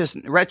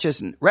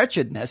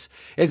wretchedness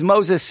is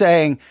Moses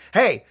saying,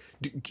 hey,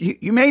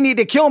 you may need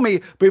to kill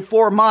me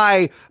before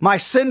my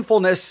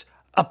sinfulness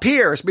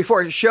appears,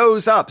 before it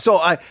shows up.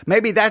 So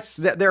maybe that's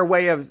their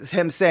way of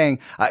him saying,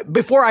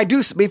 before I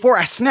do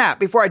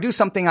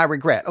something I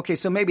regret. Okay,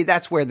 so maybe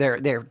that's where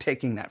they're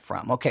taking that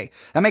from. Okay,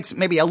 that makes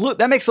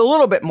a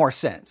little bit more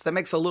sense.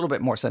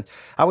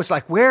 I was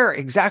like, where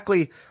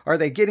exactly are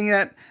they getting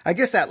that? I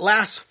guess that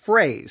last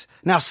phrase.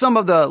 Now, some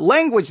of the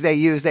language they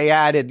use, they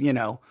added,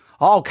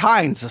 all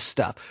kinds of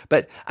stuff.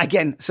 But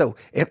again, so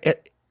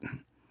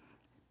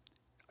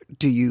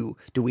do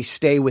we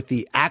stay with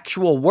the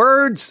actual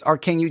words, or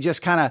can you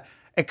just kind of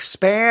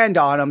expand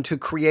on them to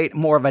create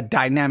more of a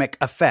dynamic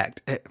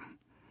effect?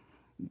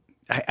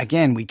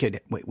 Again, we could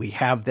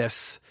have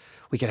this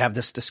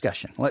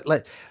discussion.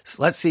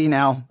 Let's see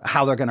now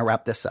how they're going to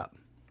wrap this up.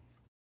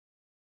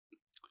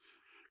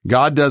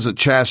 God doesn't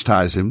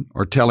chastise him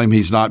or tell him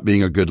he's not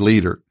being a good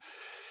leader.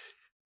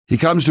 He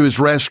comes to his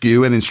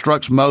rescue and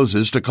instructs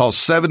Moses to call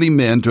 70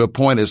 men to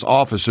appoint as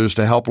officers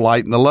to help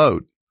lighten the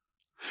load.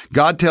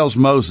 God tells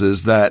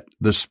Moses that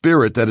the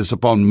Spirit that is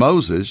upon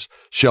Moses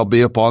shall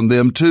be upon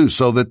them too,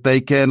 so that they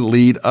can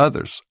lead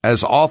others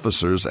as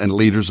officers and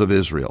leaders of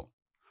Israel.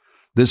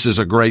 This is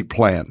a great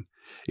plan.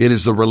 It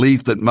is the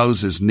relief that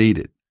Moses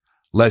needed,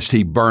 lest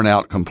he burn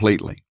out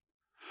completely.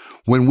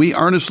 When we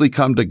earnestly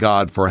come to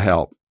God for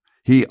help,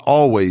 he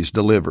always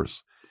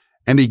delivers,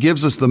 and he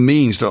gives us the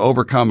means to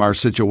overcome our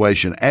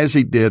situation, as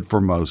he did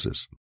for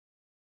Moses.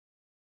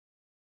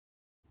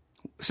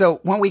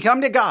 So when we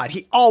come to God,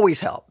 he always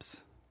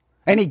helps.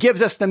 And he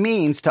gives us the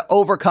means to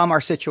overcome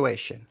our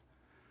situation.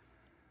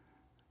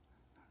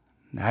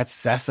 That's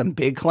some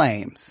big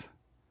claims.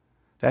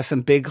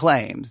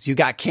 You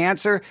got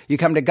cancer, you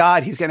come to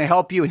God, he's going to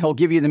help you, and he'll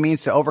give you the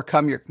means to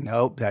overcome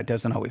Nope, that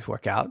doesn't always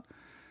work out.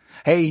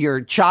 Hey,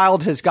 your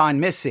child has gone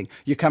missing.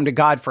 You come to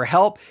God for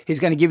help. He's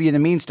going to give you the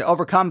means to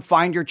overcome,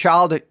 find your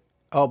child.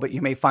 But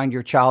you may find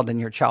your child and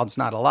your child's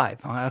not alive.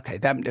 Okay,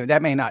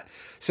 that may not.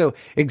 So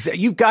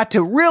you've got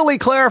to really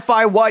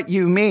clarify what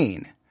you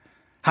mean.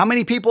 How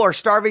many people are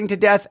starving to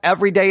death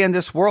every day in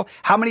this world?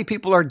 How many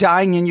people are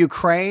dying in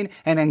Ukraine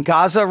and in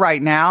Gaza right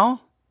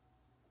now?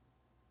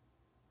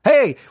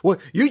 Hey, well,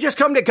 you just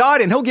come to God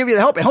and he'll give you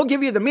the help and he'll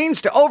give you the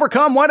means to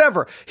overcome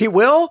whatever. He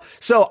will.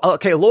 So,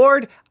 okay,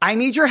 Lord, I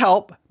need your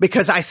help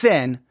because I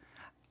sin.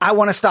 I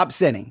want to stop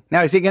sinning.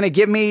 Now, is he going to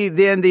give me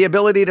then the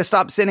ability to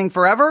stop sinning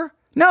forever?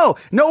 No,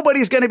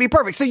 nobody's going to be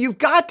perfect. So you've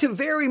got to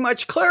very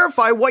much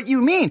clarify what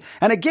you mean.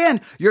 And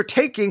again, you're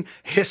taking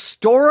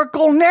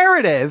historical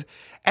narrative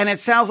and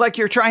it sounds like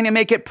you're trying to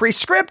make it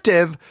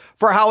prescriptive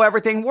for how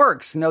everything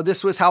works. No,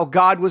 this was how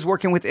God was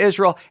working with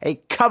Israel, a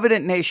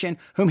covenant nation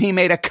whom he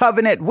made a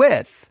covenant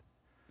with.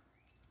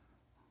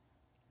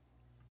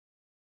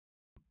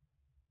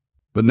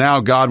 But now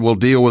God will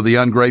deal with the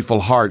ungrateful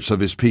hearts of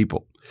his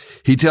people.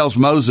 He tells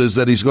Moses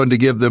that he's going to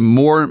give them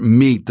more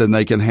meat than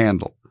they can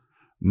handle.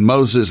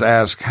 Moses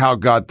asks how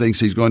God thinks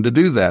he's going to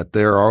do that.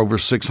 There are over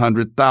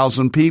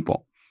 600,000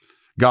 people.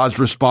 God's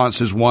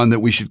response is one that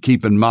we should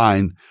keep in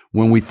mind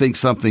when we think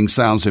something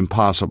sounds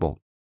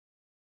impossible.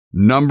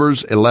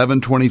 Numbers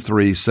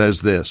 11:23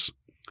 says this,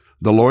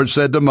 "The Lord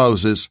said to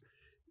Moses,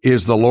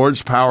 'Is the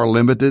Lord's power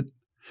limited?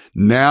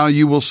 Now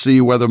you will see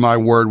whether my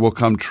word will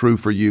come true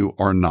for you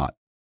or not.'"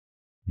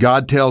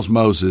 God tells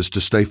Moses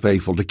to stay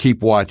faithful, to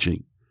keep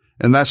watching.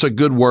 And that's a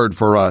good word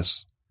for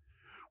us.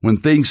 When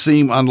things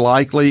seem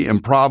unlikely,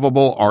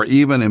 improbable, or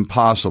even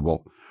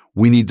impossible,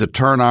 we need to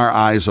turn our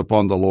eyes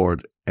upon the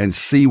Lord and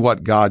see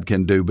what God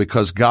can do,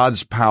 because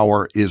God's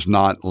power is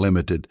not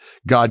limited.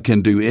 God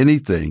can do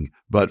anything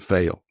but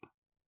fail.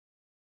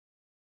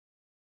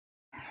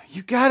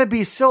 You gotta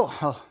be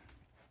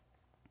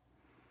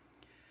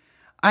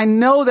I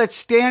know that's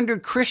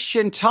standard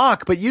Christian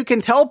talk, but you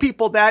can tell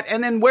people that,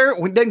 and then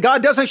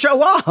God doesn't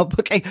show up,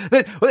 okay?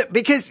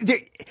 Because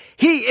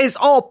he is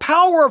all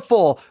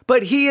powerful,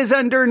 but he is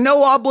under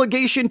no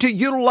obligation to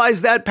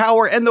utilize that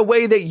power in the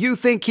way that you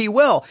think he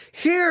will.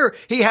 Here,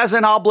 he has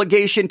an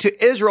obligation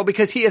to Israel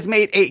because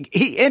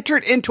he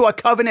entered into a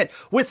covenant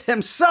with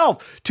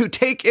himself to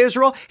take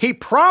Israel. He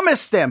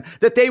promised them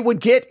that they would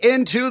get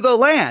into the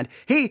land.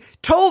 He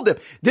told them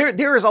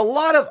there is a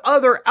lot of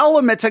other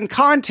elements and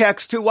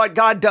context to what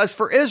God does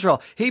for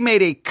Israel. He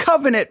made a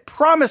covenant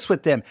promise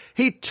with them.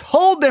 He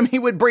told them he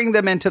would bring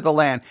them into the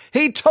land.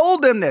 He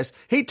told them this.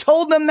 He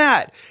told them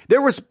that.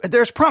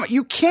 There's promise.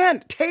 You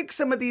can't take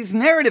some of these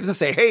narratives and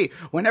say, hey,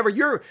 whenever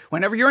you're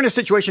in a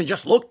situation,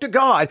 just look to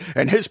God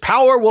and his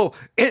power will,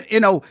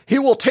 he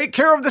will take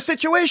care of the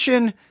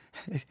situation.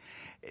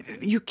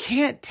 You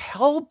can't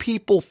tell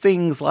people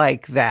things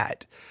like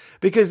that.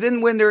 Because then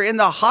when they're in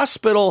the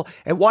hospital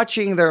and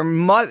watching their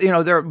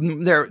mother,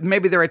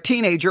 maybe they're a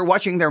teenager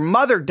watching their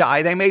mother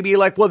die, they may be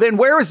like, well, then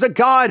where is the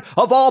God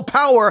of all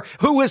power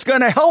who is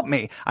going to help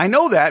me? I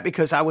know that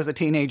because I was a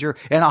teenager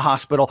in a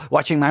hospital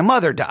watching my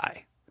mother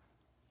die.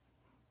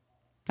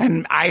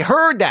 And I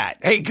heard that.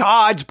 Hey,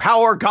 God's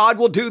power, God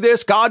will do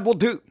this, God will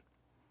do.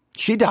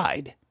 She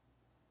died.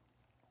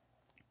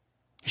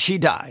 She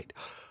died.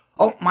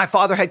 Oh, my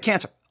father had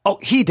cancer. Oh,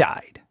 he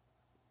died.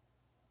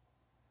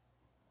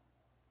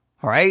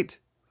 All right.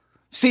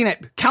 Seen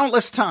it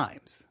countless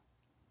times.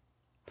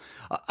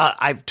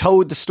 I've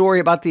told the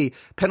story about the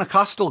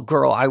Pentecostal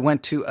girl I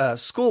went to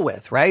school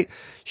with, right?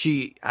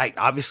 I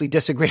obviously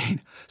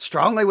disagreed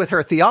strongly with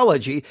her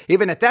theology.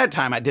 Even at that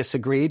time, I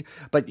disagreed.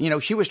 But,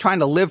 she was trying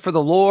to live for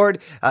the Lord.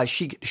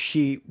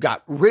 She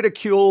got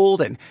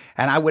ridiculed. And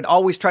I would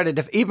always try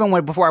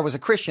to, before I was a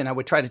Christian, I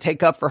would try to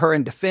take up for her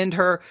and defend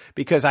her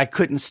because I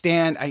couldn't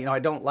stand, I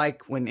don't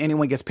like when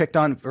anyone gets picked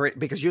on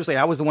because usually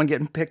I was the one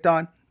getting picked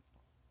on.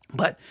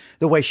 But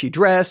the way she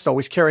dressed,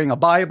 always carrying a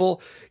Bible,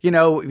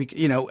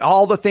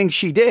 all the things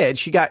she did,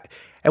 she died.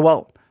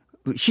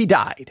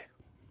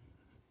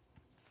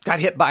 Got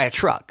hit by a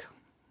truck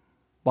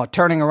while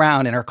turning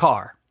around in her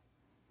car.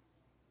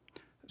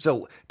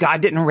 So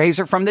God didn't raise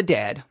her from the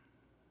dead.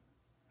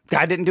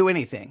 God didn't do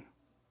anything.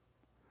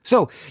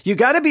 So you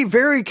got to be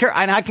very careful.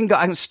 And I can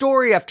go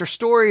story after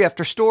story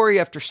after story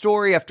after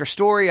story after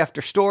story after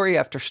story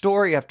after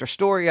story after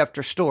story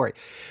after story.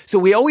 So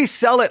we always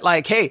sell it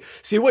like, hey,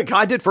 see what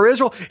God did for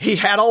Israel? He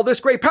had all this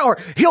great power.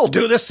 He'll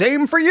do the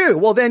same for you.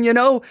 Well, then,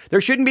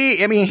 there shouldn't be,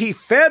 he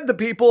fed the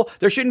people.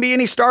 There shouldn't be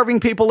any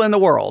starving people in the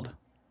world.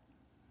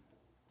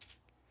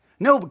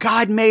 No,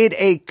 God made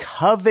a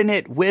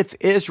covenant with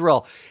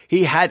Israel.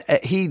 He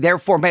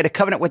therefore made a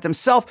covenant with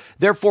himself.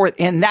 Therefore,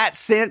 in that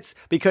sense,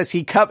 because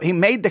he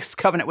made this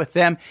covenant with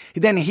them,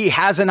 then he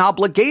has an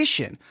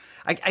obligation.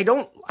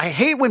 I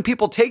hate when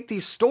people take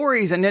these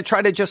stories and then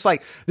try to just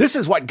like, this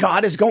is what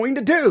God is going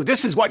to do.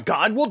 This is what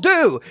God will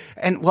do.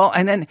 And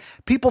then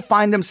people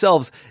find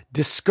themselves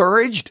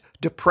discouraged,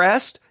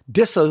 depressed,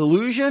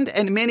 disillusioned,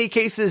 and in many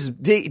cases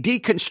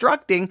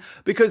deconstructing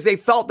because they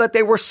felt that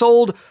they were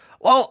sold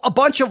a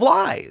bunch of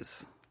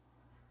lies.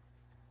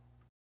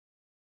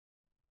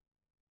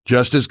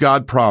 Just as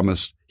God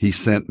promised, he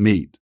sent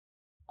meat.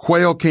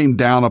 Quail came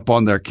down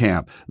upon their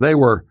camp. They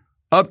were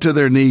up to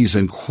their knees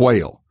in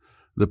quail.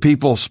 The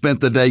people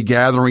spent the day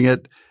gathering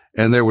it,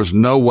 and there was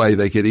no way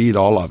they could eat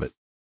all of it.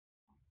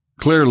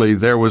 Clearly,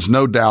 there was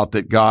no doubt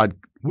that God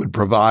would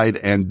provide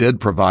and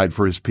did provide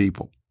for his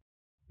people.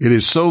 It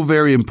is so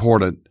very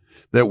important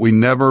that we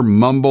never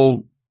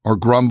mumble or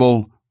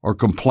grumble or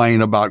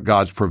complain about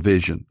God's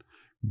provision.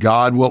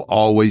 God will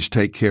always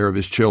take care of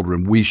his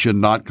children. We should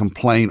not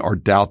complain or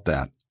doubt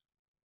that.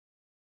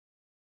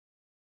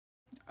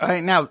 All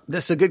right, now,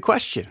 this is a good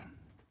question.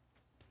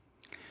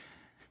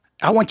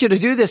 I want you to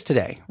do this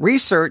today.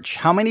 Research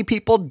how many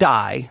people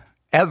die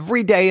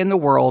every day in the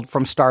world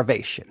from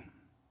starvation.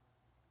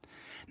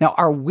 Now,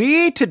 are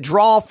we to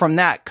draw from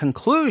that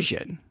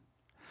conclusion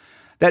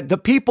that the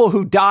people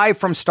who die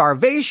from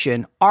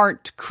starvation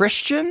aren't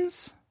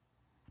Christians?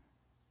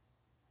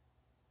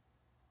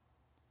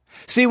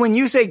 See, when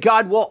you say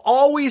God will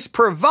always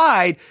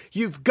provide,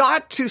 you've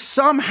got to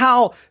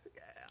somehow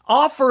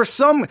offer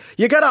some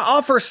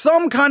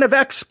kind of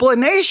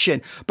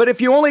explanation. But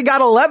if you only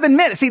got 11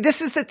 minutes, see,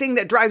 this is the thing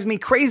that drives me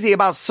crazy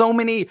about so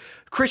many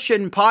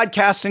Christian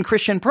podcasts and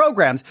Christian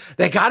programs.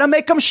 They got to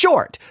make them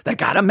short. They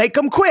got to make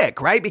them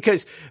quick, right?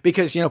 Because,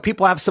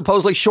 people have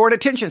supposedly short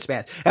attention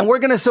spans, and we're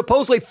going to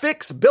supposedly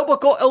fix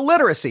biblical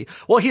illiteracy.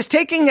 Well, he's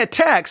taking a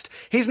text.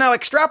 He's now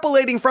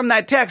extrapolating from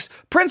that text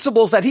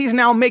principles that he's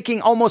now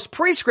making almost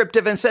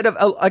prescriptive instead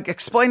of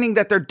explaining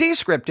that they're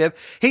descriptive.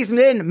 He's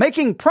then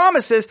making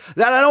promises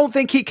that I don't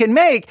think he can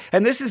make.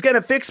 And this is going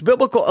to fix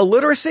biblical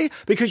illiteracy,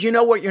 because you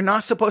know what you're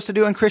not supposed to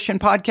do in Christian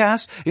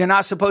podcasts? You're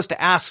not supposed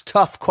to ask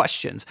tough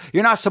questions.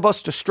 You're not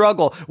supposed to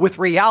struggle with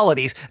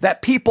realities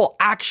that people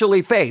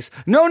actually face.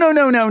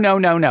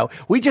 No.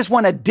 We just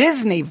want a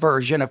Disney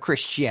version of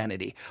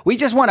Christianity. We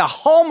just want a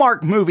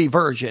Hallmark movie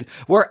version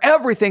where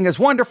everything is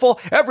wonderful,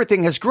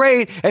 everything is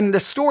great, and the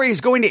story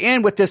is going to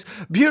end with this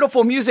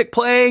beautiful music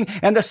playing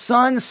and the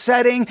sun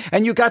setting,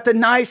 and you got the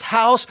nice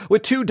house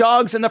with 2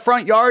 dogs in the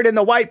front yard and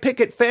the white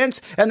picket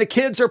fence, and the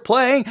kids are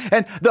playing,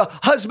 and the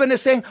husband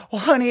is saying, "Oh,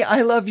 honey,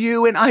 I love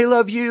you, and I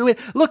love you, and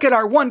look at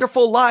our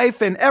wonderful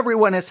life, and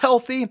everyone is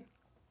healthy.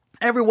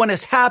 Everyone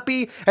is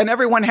happy, and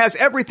everyone has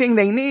everything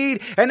they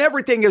need, and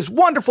everything is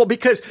wonderful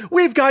because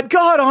we've got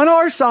God on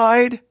our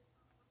side."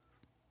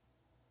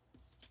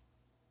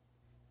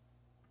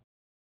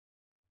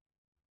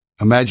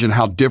 Imagine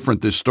how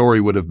different this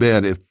story would have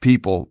been if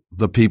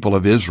the people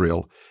of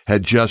Israel,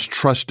 had just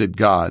trusted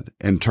God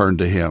and turned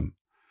to Him.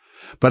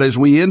 But as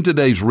we end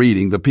today's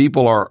reading, the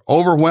people are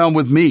overwhelmed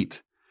with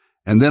meat,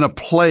 and then a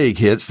plague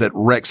hits that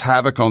wreaks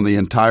havoc on the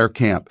entire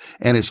camp.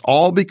 And it's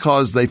all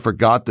because they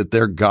forgot that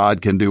their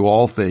God can do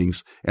all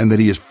things and that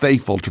He is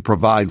faithful to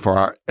provide for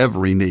our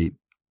every need.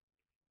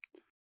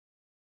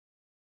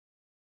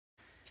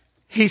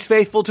 He's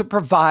faithful to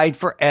provide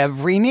for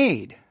every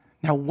need.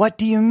 Now, what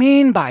do you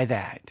mean by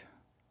that?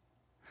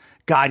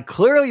 God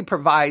clearly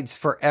provides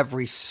for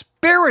every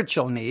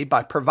spiritual need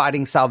by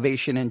providing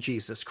salvation in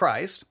Jesus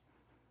Christ,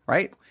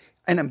 right?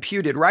 And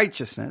imputed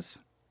righteousness.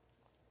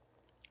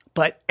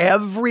 But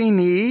every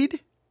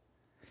need,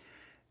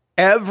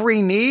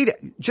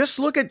 just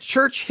look at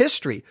church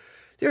history.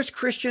 There's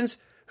Christians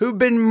who've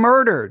been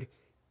murdered,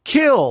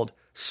 killed,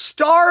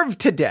 starved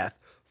to death,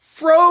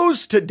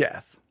 froze to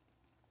death.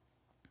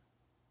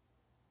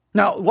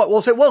 Now, what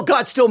we'll say, well,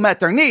 God still met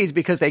their needs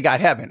because they got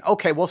heaven.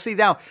 Okay, well, see,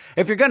 now,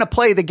 if you're going to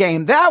play the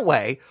game that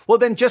way, well,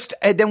 then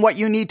what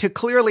you need to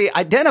clearly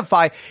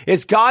identify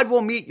is God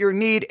will meet your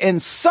need in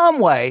some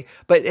way,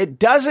 but it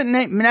doesn't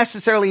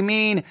necessarily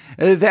mean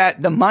that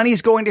the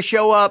money's going to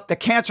show up, the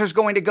cancer's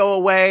going to go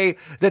away,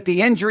 that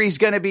the injury's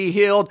going to be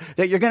healed,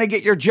 that you're going to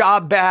get your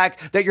job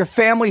back, that your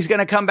family's going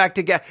to come back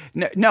together.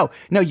 No,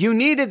 you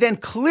need to then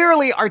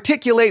clearly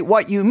articulate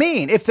what you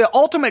mean. If the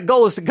ultimate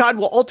goal is that God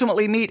will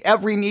ultimately meet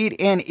every need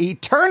in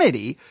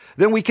eternity,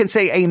 then we can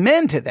say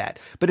amen to that.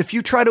 But if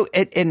you try to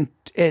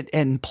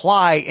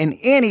imply in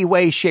any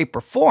way, shape,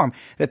 or form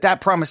that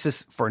promise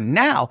is for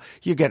now,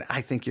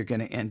 I think you're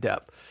going to end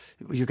up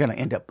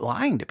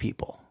lying to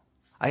people.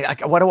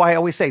 What do I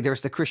always say?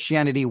 There's the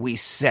Christianity we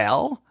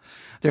sell.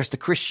 There's the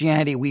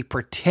Christianity we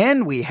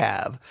pretend we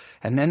have.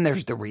 And then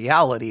there's the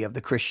reality of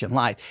the Christian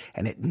life.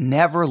 And it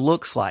never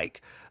looks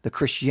like the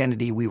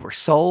Christianity we were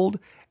sold.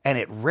 And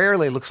it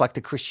rarely looks like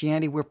the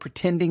Christianity we're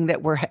pretending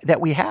that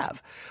we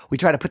have. We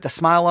try to put the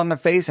smile on their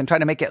face and try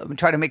to make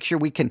sure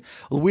we try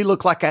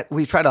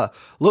to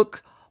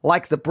look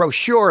like the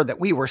brochure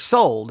that we were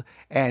sold,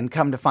 and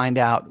come to find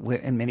out,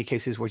 in many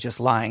cases, we're just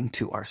lying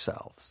to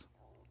ourselves.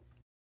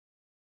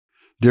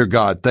 Dear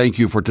God, thank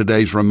you for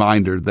today's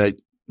reminder that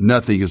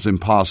nothing is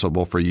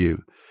impossible for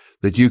you,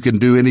 that you can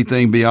do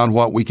anything beyond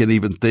what we can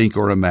even think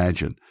or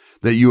imagine,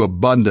 that you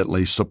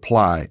abundantly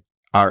supply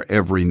our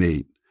every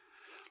need.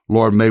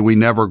 Lord, may we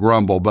never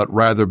grumble, but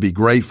rather be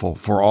grateful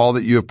for all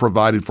that you have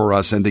provided for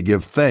us, and to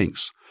give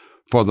thanks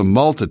for the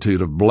multitude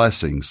of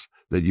blessings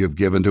that you have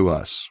given to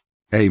us.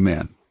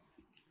 Amen.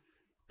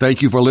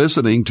 Thank you for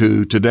listening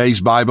to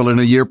today's Bible in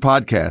a Year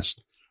podcast.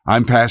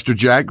 I'm Pastor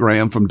Jack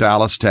Graham from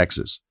Dallas,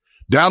 Texas.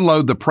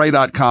 Download the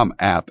Pray.com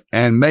app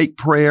and make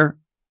prayer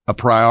a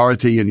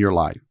priority in your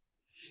life.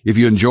 If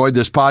you enjoyed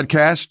this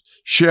podcast,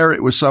 share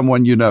it with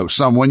someone you know,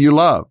 someone you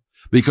love.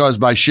 Because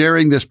by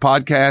sharing this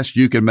podcast,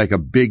 you can make a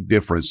big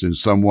difference in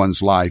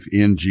someone's life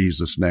in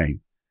Jesus'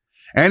 name.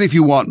 And if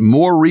you want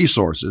more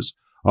resources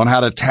on how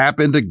to tap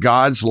into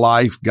God's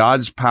life,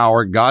 God's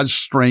power, God's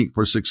strength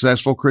for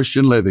successful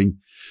Christian living,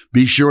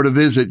 be sure to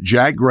visit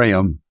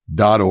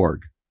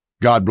jackgraham.org.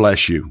 God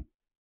bless you.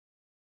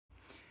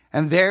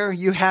 And there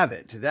you have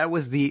it. That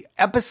was the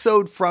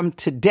episode from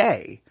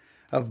today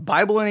of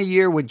Bible in a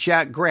Year with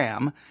Jack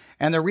Graham.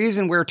 And the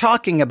reason we're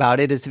talking about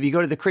it is if you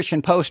go to the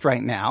Christian Post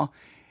right now,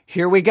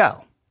 here we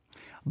go.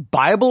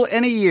 Bible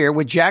in a Year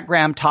with Jack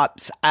Graham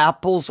tops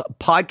Apple's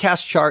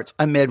podcast charts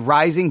amid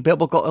rising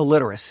biblical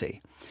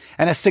illiteracy.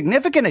 And a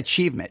significant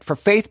achievement for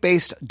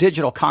faith-based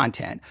digital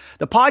content,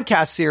 the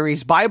podcast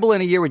series Bible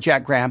in a Year with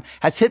Jack Graham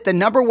has hit the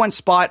 #1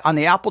 spot on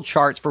the Apple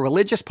charts for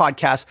religious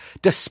podcasts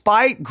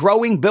despite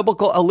growing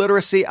biblical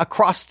illiteracy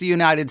across the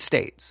United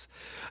States.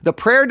 The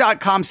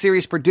Prayer.com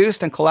series,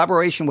 produced in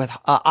collaboration with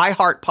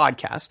iHeart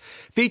Podcasts,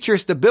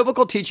 features the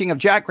biblical teaching of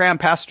Jack Graham,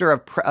 pastor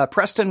of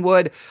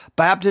Prestonwood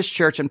Baptist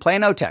Church in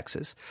Plano,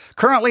 Texas.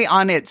 Currently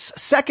on its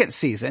second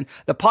season,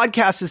 the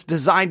podcast is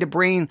designed to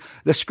bring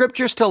the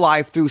scriptures to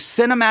life through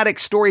cinematic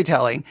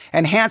storytelling,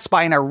 enhanced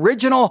by an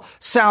original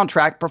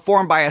soundtrack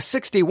performed by a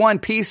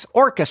 61-piece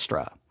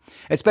orchestra.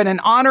 It's been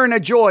an honor and a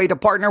joy to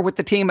partner with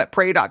the team at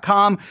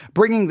Pray.com,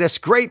 bringing this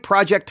great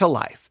project to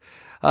life.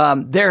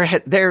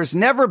 There's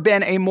never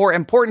been a more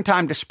important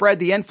time to spread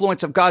the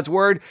influence of God's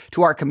word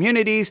to our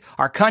communities,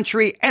 our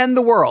country, and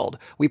the world.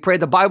 We pray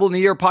the Bible in a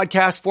Year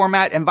podcast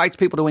format invites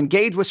people to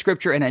engage with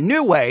scripture in a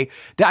new way,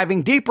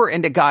 diving deeper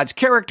into God's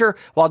character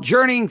while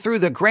journeying through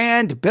the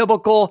grand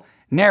biblical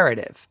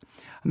narrative.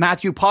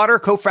 Matthew Potter,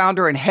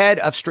 co-founder and head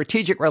of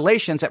strategic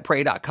relations at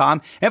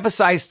Pray.com,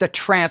 emphasized the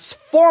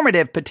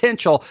transformative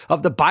potential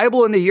of the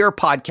Bible in the Year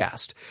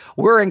podcast.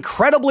 We're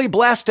incredibly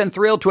blessed and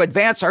thrilled to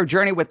advance our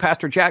journey with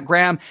Pastor Jack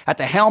Graham at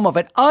the helm of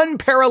an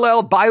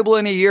unparalleled Bible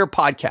in a Year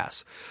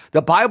podcast.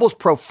 The Bible's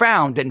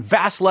profound and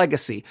vast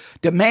legacy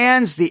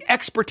demands the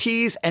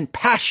expertise and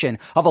passion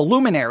of a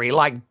luminary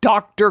like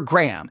Dr.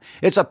 Graham.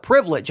 It's a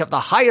privilege of the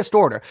highest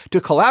order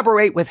to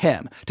collaborate with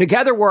him.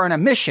 Together, we're on a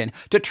mission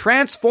to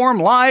transform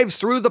lives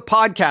through the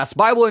podcast,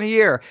 Bible in a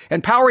Year,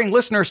 empowering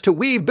listeners to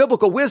weave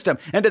biblical wisdom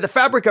into the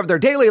fabric of their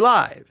daily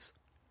lives,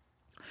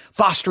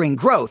 fostering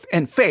growth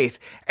in faith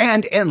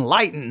and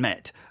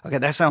enlightenment. Okay,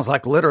 that sounds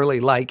like literally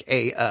like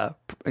a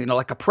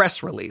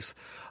press release.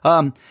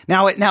 Now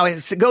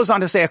it goes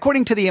on to say,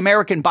 according to the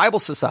American Bible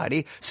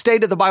Society,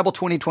 State of the Bible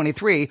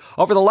 2023,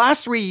 over the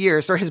last 3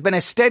 years, there has been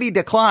a steady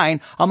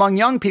decline among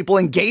young people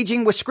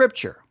engaging with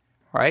scripture.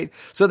 Right.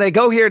 So they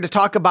go here to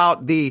talk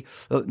about the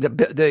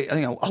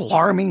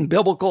alarming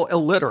biblical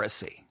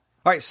illiteracy.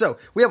 All right. So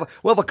we have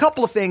a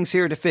couple of things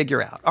here to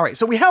figure out. All right.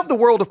 So we have the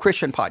World of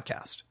Christian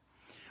podcast.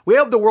 We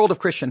have the World of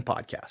Christian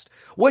podcast,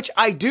 which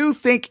I do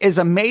think is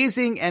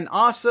amazing and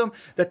awesome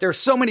that there's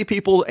so many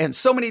people in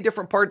so many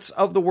different parts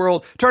of the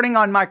world turning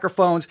on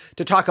microphones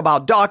to talk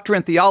about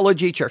doctrine,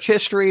 theology, church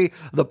history,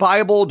 the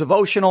Bible,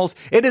 devotionals.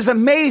 It is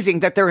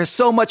amazing that there is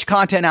so much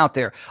content out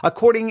there.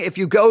 If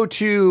you go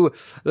to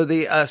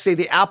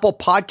the Apple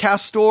Podcast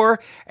Store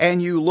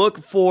and you look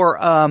for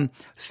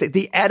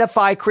the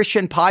Edify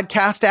Christian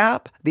Podcast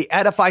app,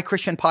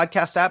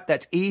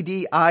 that's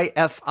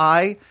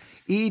EDIFI.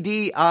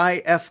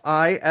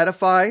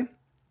 Edify.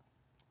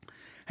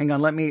 Hang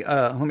on, let me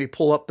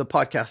pull up the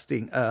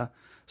podcasting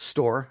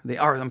store,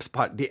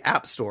 the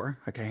app store.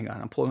 Okay, hang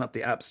on, I'm pulling up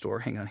the app store.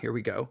 Hang on, here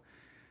we go.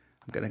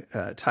 I'm going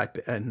to type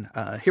in,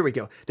 here we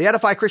go. The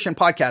Edify Christian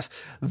Podcast.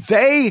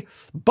 They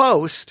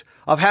boast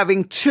of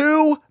having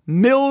 2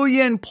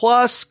 million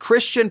plus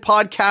Christian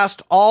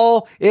podcasts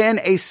all in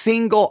a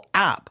single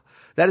app.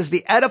 That is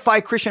the Edify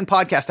Christian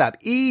Podcast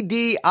app,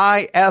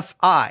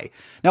 EDIFI.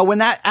 Now, when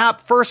that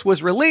app first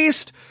was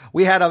released,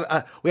 we had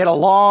a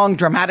long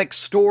dramatic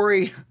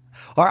story,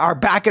 or our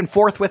back and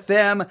forth with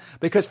them,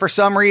 because for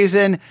some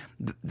reason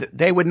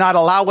they would not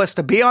allow us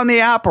to be on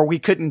the app, or we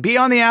couldn't be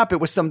on the app. It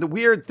was some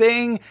weird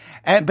thing,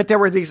 but there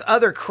were these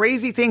other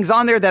crazy things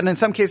on there that in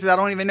some cases I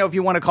don't even know if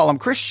you want to call them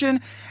Christian.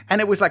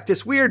 And it was like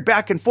this weird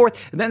back and forth.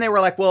 And then they were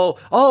like, well,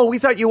 we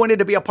thought you wanted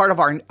to be a part of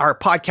our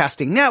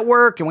podcasting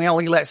network, and we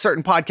only let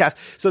certain podcasts.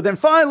 So then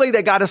finally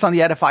they got us on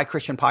the Edify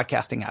Christian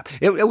Podcasting app.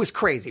 It was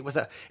crazy.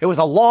 It was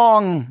a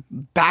long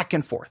back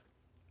and forth.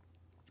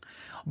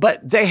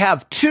 But they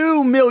have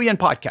 2 million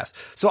podcasts.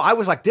 So I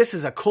was like, this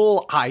is a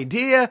cool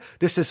idea.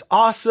 This is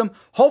awesome.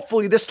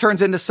 Hopefully this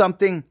turns into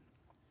something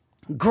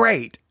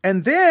great.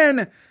 And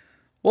then,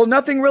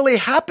 nothing really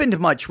happened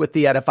much with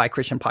the Edify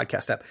Christian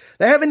Podcast app.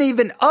 They haven't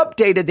even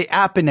updated the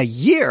app in a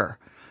year.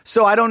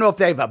 So I don't know if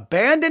they've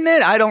abandoned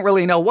it. I don't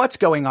really know what's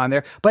going on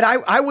there. But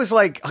I was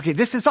like, okay,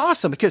 this is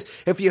awesome, because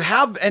if you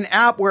have an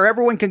app where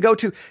everyone can go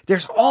to,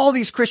 there's all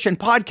these Christian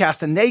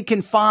podcasts and they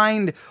can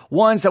find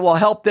ones that will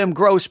help them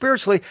grow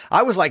spiritually.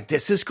 I was like,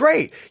 this is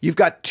great. You've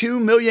got 2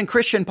 million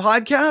Christian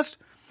podcasts.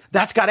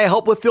 That's got to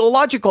help with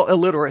theological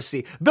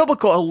illiteracy,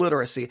 biblical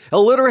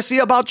illiteracy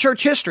about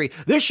church history.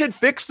 This should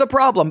fix the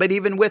problem. But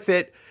even with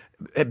it,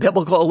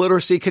 biblical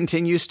illiteracy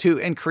continues to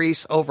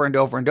increase over and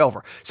over and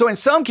over. So in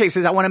some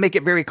cases, I want to make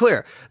it very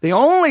clear. The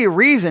only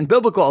reason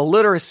biblical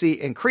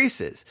illiteracy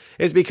increases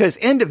is because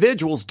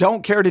individuals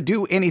don't care to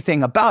do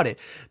anything about it.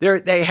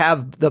 They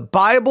have the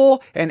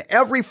Bible in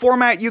every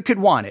format you could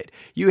want it.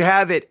 You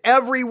have it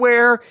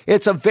everywhere.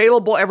 It's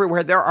available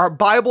everywhere. There are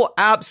Bible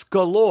apps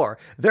galore.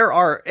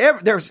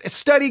 There's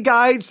study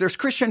guides. There's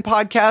Christian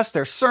podcasts.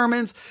 There's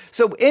sermons.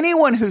 So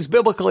anyone who's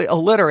biblically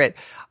illiterate,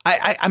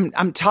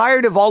 I'm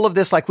tired of all of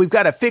this. Like, we've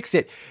got to fix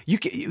it.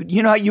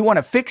 You know how you want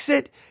to fix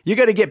it? You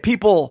got to get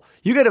people,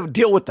 you got to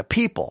deal with the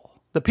people.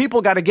 The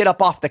people got to get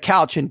up off the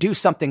couch and do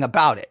something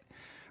about it.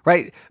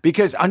 Right?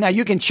 Because now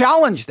you can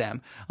challenge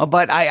them,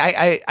 but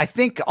I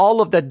think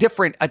all of the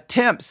different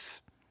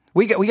attempts,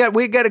 we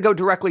got to go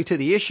directly to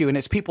the issue, and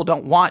it's people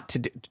don't want to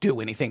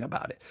do anything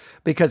about it,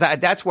 because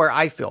that's where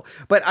I feel.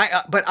 But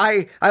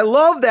I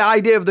love the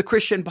idea of the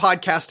Christian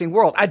podcasting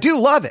world. I do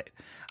love it.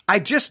 I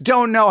just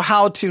don't know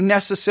how to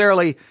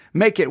necessarily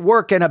make it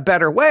work in a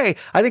better way.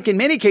 I think in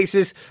many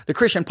cases, the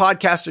Christian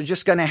podcasts are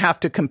just going to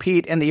have to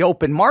compete in the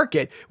open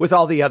market with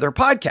all the other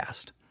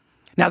podcasts.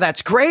 Now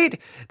that's great.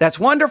 That's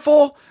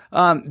wonderful.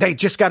 They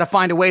just got to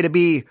find a way to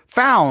be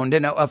found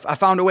and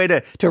found a way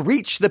to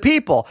reach the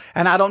people.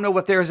 And I don't know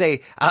if there's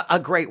a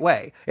great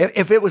way.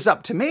 If it was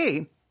up to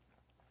me,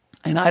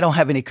 and I don't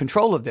have any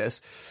control of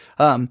this,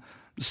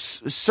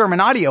 Sermon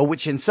Audio,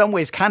 which in some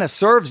ways kind of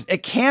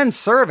can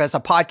serve as a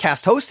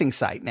podcast hosting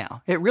site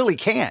now. It really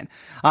can.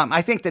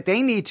 I think that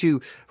they need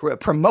to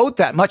promote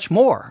that much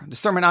more. The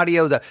Sermon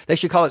Audio, they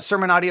should call it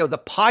Sermon Audio,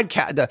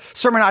 the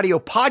Sermon Audio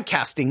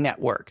Podcasting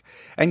Network,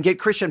 and get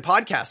Christian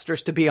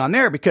podcasters to be on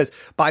there, because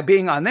by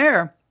being on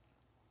there,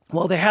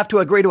 well, they have to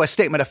agree to a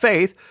statement of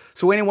faith.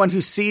 So anyone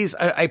who sees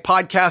a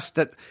podcast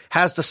that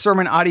has the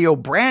Sermon Audio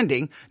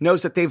branding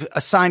knows that they've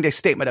assigned a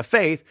statement of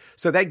faith.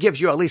 So that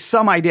gives you at least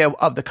some idea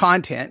of the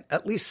content,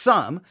 at least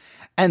some.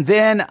 And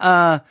then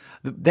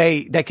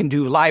they can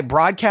do live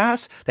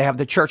broadcasts. They have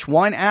the Church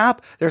One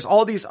app. There's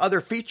all these other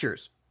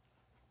features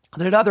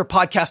that other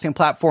podcasting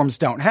platforms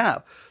don't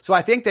have. So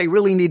I think they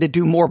really need to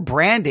do more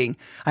branding.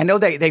 I know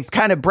they've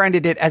kind of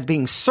branded it as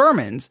being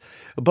sermons,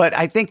 but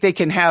I think they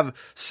can have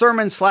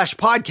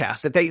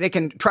sermon/podcast, that they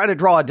can try to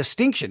draw a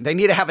distinction. They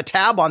need to have a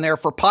tab on there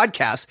for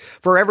podcasts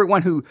for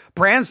everyone who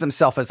brands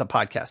themselves as a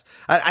podcast.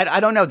 I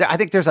don't know. I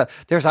think there's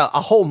a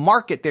whole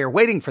market there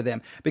waiting for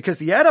them, because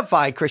the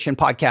Edify Christian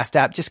Podcast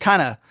app just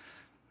kind of,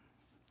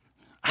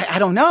 I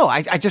don't know.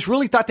 I just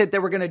really thought that they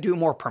were going to do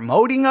more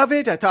promoting of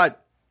it. I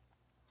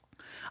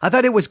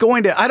thought it was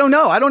going to, I don't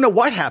know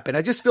what happened.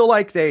 I just feel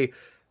like the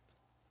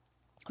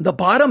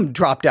bottom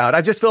dropped out.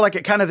 I just feel like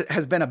it kind of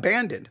has been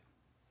abandoned.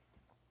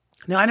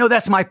 Now, I know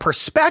that's my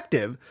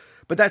perspective,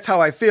 but that's how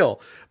I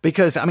feel,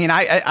 because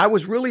I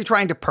was really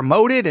trying to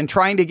promote it and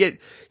trying to get,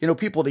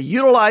 people to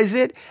utilize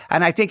it.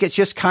 And I think it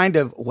just kind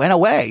of went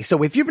away.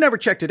 So if you've never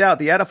checked it out,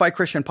 the Edify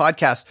Christian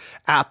Podcast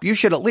app, you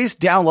should at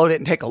least download it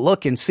and take a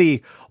look and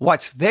see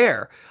what's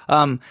there.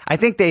 I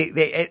think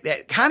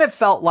it kind of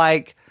felt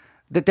like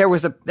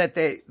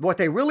that what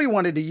they really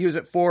wanted to use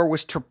it for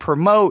was to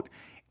promote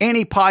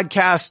any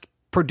podcast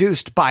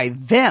produced by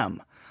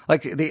them.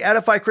 Like the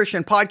Edify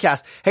Christian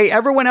Podcast. Hey,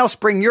 everyone else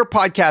bring your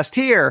podcast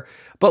here,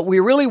 but we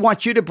really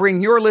want you to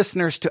bring your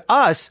listeners to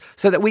us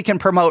so that we can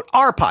promote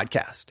our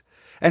podcast.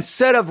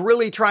 Instead of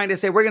really trying to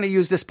say, we're going to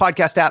use this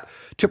podcast app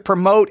to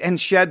promote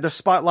and shed the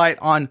spotlight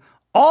on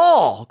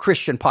all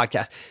Christian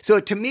podcasts. So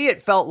to me,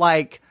 it felt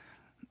like,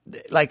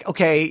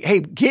 okay, hey,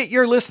 get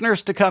your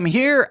listeners to come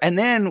here, and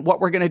then what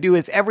we're going to do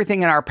is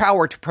everything in our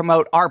power to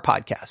promote our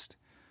podcast.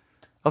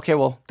 Okay,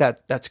 well,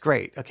 that's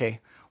great. Okay,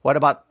 what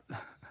about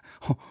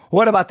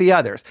the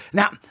others?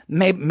 Now,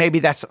 maybe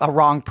that's a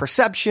wrong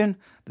perception,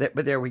 but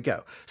there we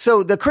go.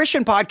 So the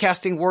Christian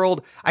podcasting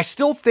world, I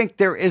still think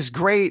there is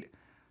great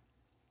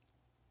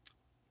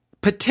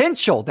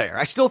potential there.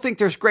 I still think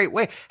there's great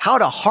way how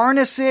to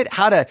harness it,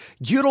 how to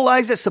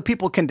utilize it so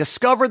people can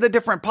discover the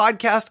different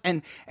podcasts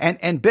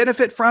and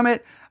benefit from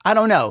it. I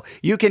don't know.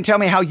 You can tell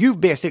me how you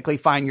basically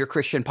find your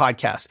Christian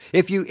podcast.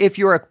 If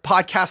you're a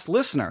podcast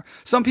listener,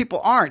 some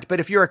people aren't,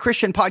 but if you're a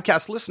Christian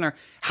podcast listener,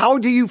 how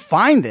do you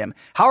find them?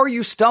 How are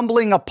you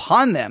stumbling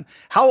upon them?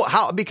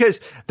 How,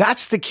 because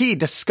that's the key.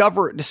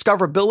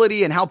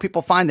 Discoverability and how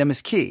people find them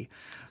is key.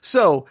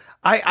 So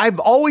I've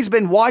always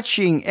been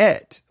watching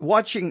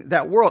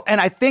that world,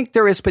 and I think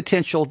there is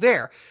potential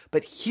there.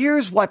 But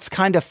here's what's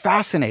kind of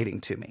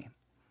fascinating to me.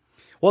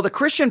 Well, the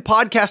Christian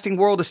podcasting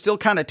world is still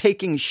kind of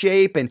taking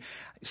shape, and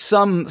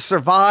some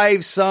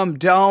survive, some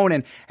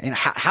don't. And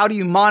how do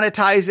you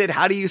monetize it?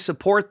 How do you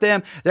support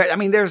them?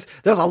 There's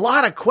a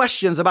lot of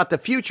questions about the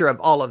future of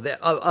all of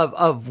that,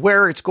 of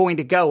where it's going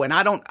to go. And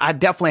I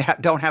definitely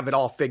don't have it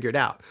all figured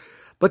out.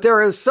 But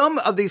there are some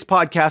of these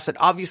podcasts that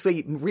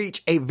obviously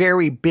reach a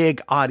very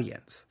big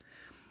audience.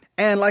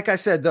 And like I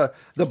said, the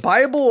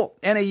Bible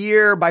in a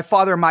Year by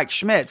Father Mike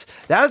Schmitz,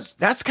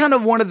 that's kind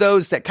of one of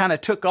those that kind of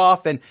took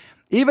off, and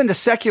even the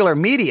secular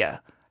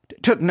media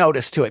took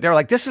notice to it. They're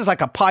like, this is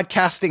like a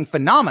podcasting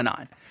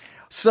phenomenon.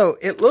 So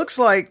it looks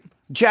like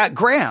Jack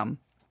Graham,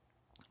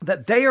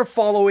 that they are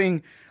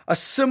following a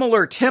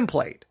similar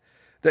template.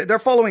 They're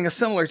following a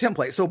similar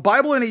template. So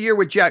Bible in a Year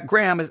with Jack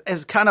Graham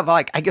is kind of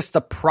like, I guess,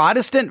 the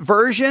Protestant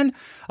version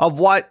of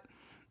what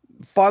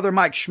Father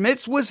Mike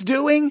Schmitz was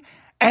doing.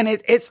 And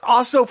it's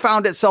also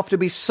found itself to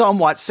be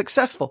somewhat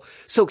successful.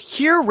 So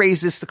here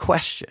raises the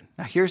question.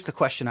 Now, here's the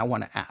question I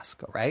want to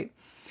ask, all right?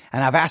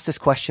 And I've asked this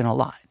question a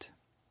lot.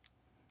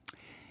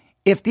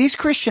 If these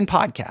Christian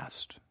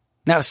podcasts,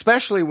 now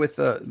especially with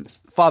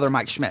Father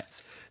Mike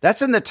Schmitz,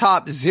 that's in the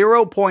top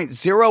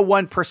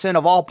 0.01%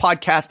 of all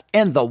podcasts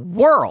in the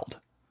world,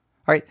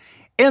 all right?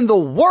 In the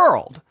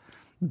world,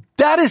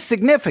 that is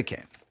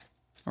significant,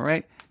 all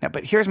right? Now,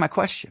 but here's my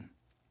question.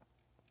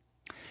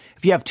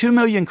 If you have 2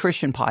 million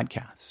Christian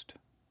podcasts,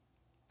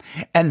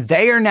 and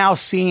they are now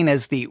seen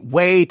as the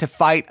way to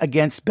fight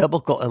against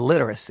biblical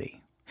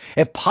illiteracy,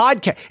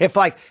 If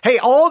like, hey,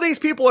 all these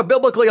people are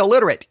biblically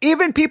illiterate.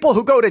 Even people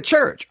who go to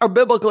church are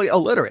biblically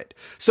illiterate.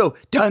 So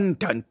dun,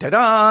 dun, dun,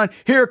 dun,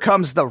 here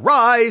comes the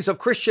rise of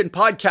Christian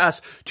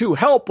podcasts to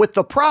help with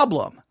the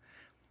problem.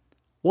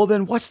 Well,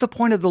 then what's the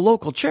point of the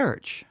local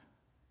church?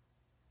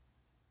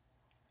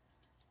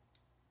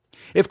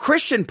 If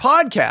Christian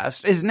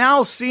podcast is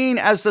now seen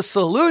as the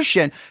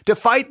solution to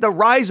fight the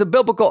rise of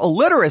biblical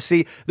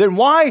illiteracy, then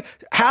why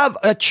have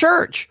a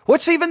church?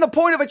 What's even the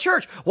point of a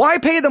church? Why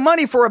pay the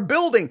money for a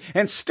building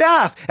and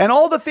staff and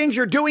all the things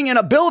you're doing in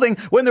a building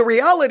when the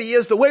reality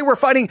is the way we're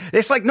fighting,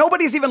 it's like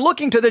nobody's even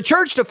looking to the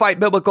church to fight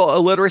biblical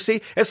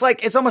illiteracy.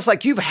 It's almost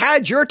like you've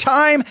had your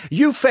time,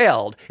 you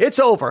failed. It's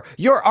over.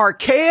 You're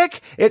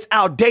archaic. It's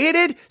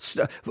outdated.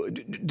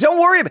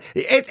 Don't worry about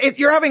it.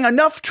 You're having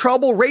enough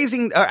trouble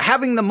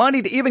having the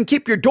money to even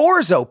keep your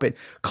doors open.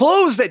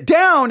 Close it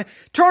down,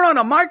 turn on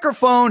a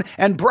microphone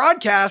and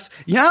broadcast.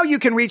 Now you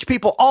can reach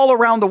people all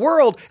around the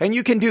world and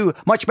you can do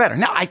much better.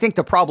 Now, I think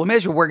the problem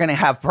is we're going to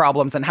have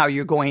problems in how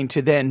you're going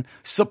to then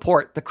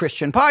support the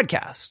Christian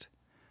podcast.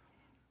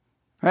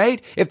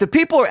 Right? If the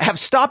people have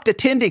stopped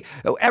attending,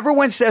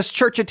 everyone says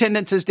church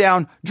attendance is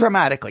down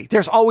dramatically.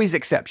 There's always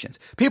exceptions.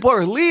 People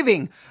are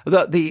leaving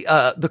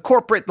the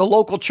corporate, the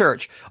local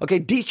church. Okay.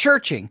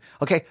 De-churching.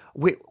 Okay.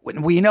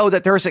 We know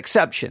that there's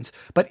exceptions,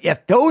 but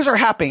if those are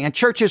happening and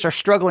churches are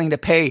struggling to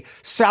pay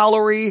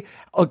salary,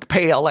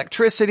 pay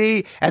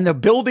electricity, and the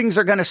buildings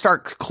are going to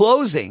start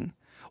closing,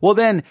 well,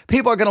 then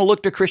people are going to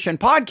look to Christian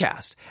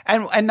podcast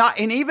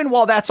and even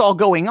while that's all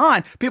going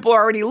on, people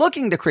are already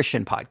looking to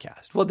Christian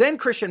podcast. Well, then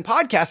Christian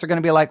podcasts are going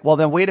to be like, well,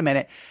 then wait a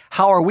minute.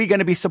 How are we going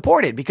to be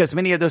supported? Because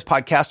many of those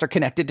podcasts are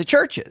connected to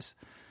churches.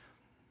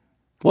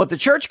 Well, if the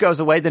church goes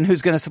away, then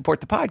who's going to support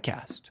the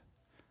podcast?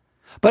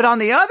 But on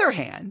the other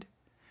hand,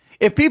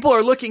 if people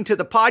are looking to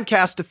the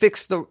podcast to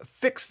fix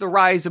the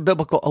rise of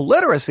biblical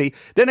illiteracy,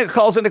 then it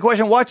calls into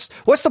question, what's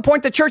the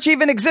point the church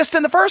even exists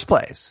in the first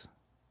place?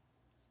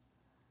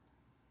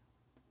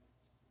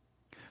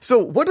 So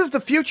what is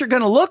the future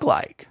going to look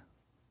like?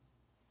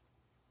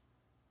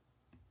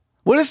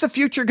 What is the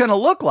future going to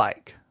look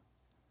like?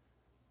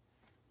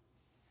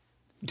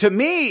 To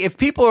me, if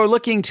people are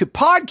looking to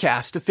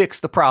podcasts to fix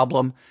the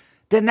problem,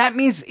 then that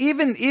means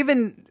even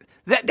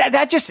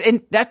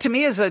that to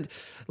me is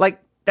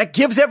that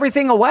gives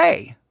everything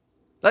away.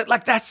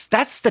 Like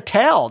that's the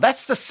tell.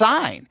 That's the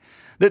sign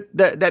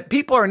that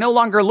people are no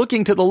longer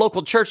looking to the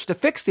local church to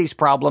fix these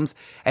problems.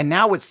 And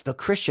now it's the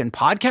Christian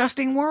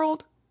podcasting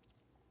world.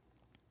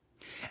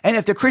 And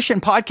if the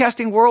Christian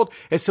podcasting world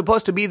is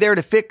supposed to be there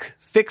to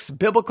fix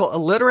biblical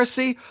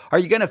illiteracy, are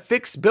you going to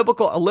fix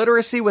biblical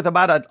illiteracy with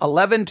about an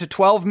 11 to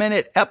 12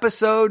 minute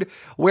episode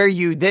where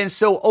you then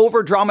so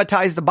over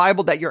dramatize the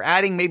Bible that you're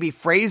adding maybe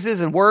phrases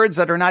and words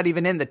that are not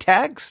even in the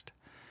text?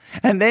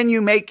 And then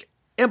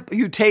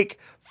you take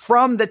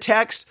from the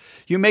text,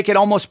 you make it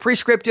almost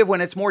prescriptive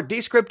when it's more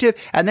descriptive,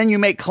 and then you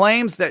make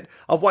claims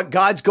of what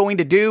God's going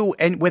to do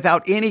and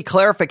without any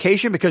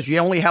clarification because you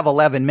only have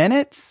 11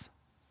 minutes?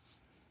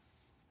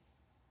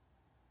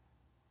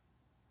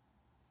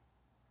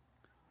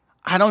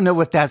 I don't know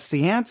if that's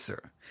the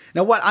answer.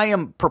 Now, what I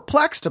am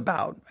perplexed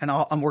about,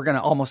 and we're going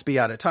to almost be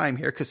out of time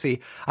here because, see,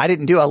 I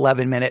didn't do an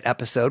 11-minute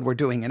episode. We're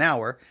doing an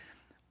hour.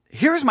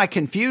 Here's my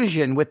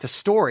confusion with the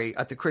story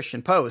at the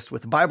Christian Post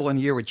with the Bible in a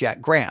Year with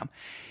Jack Graham.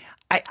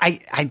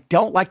 I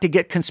don't like to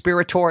get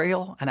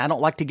conspiratorial and I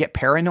don't like to get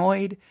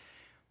paranoid,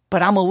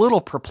 but I'm a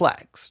little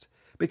perplexed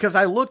because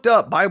I looked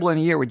up Bible in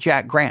a Year with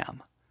Jack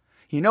Graham.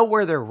 You know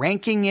where their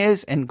ranking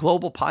is in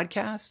global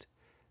podcast?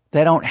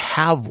 They don't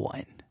have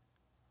one.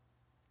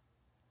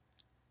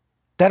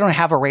 They don't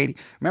have a rating.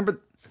 Remember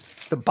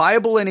the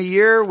Bible in a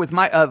Year with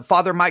my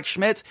Father Mike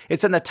Schmitz?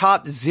 It's in the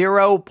top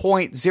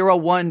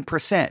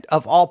 0.01%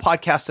 of all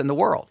podcasts in the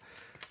world.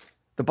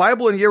 The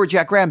Bible in a Year with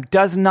Jack Graham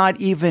does not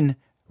even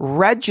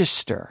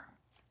register.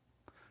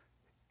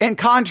 In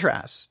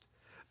contrast,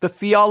 the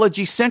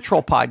Theology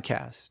Central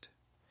podcast,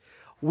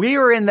 we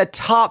are in the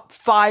top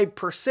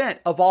 5%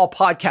 of all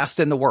podcasts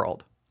in the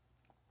world.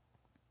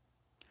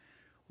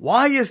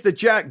 Why is the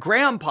Jack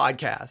Graham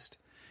podcast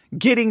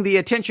getting the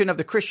attention of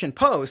the Christian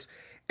Post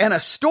and a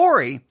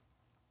story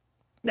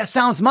that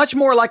sounds much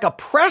more like a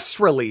press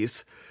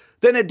release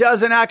than it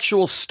does an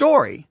actual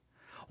story?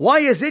 Why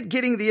is it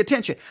getting the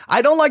attention?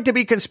 I don't like to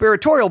be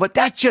conspiratorial, but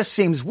that just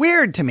seems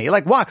weird to me.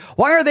 Like, why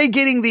are they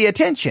getting the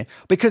attention?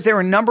 Because they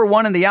were number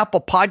one in the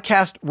Apple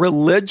Podcast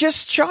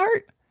religious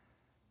chart?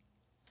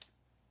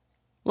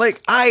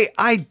 Like,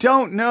 I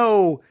don't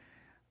know.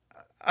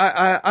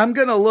 I'm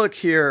going to look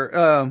here.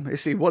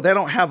 Let's see. Well, they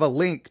don't have a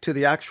link to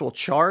the actual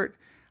chart.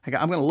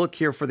 I'm going to look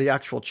here for the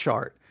actual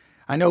chart.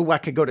 I know I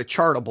could go to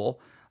Chartable.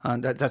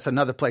 That's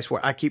another place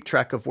where I keep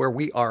track of where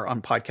we are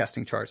on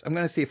podcasting charts. I'm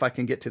going to see if I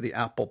can get to the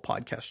Apple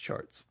podcast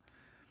charts.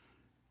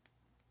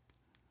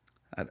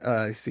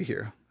 See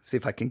here. See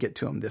if I can get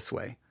to them this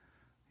way.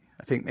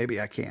 I think maybe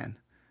I can.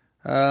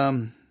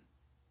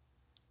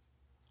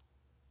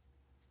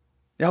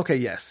 Okay,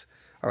 yes.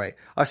 All right.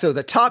 So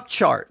the top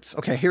charts.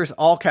 Okay, here's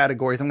all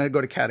categories. I'm going to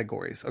go to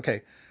categories.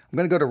 Okay. I'm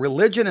going to go to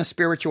religion and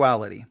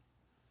spirituality.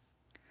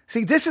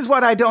 See, this is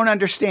what I don't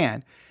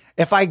understand.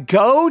 If I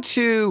go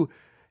to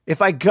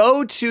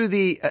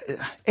the,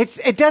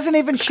 it doesn't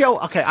even show.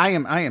 Okay. I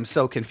am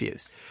so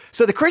confused.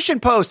 So the Christian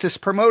Post is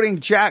promoting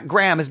Jack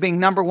Graham as being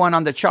number one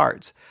on the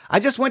charts. I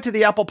just went to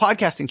the Apple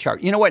podcasting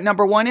chart. You know what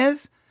number one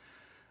is?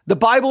 The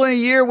Bible in a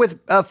Year with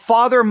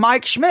Father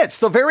Mike Schmitz.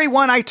 The very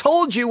one I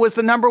told you was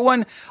the number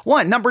one.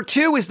 Number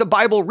two is the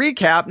Bible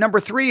recap. Number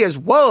three is,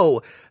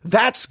 whoa,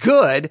 that's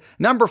good.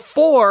 Number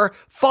four,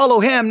 Follow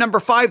Him. Number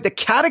five, The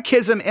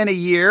Catechism in a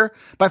Year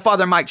by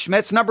Father Mike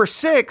Schmitz. Number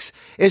six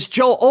is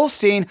Joel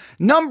Osteen.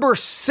 Number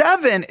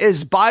seven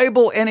is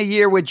Bible in a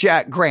Year with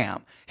Jack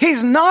Graham.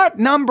 He's not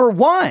number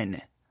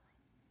one.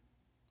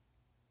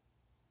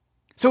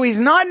 So he's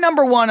not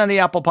number one on the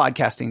Apple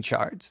podcasting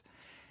charts.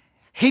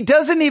 He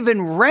doesn't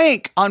even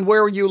rank on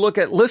where you look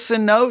at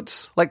listen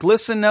notes,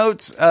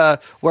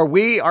 where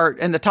we are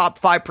in the top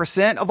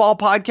 5% of all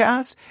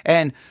podcasts.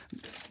 And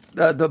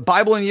the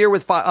Bible in a Year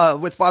with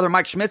Father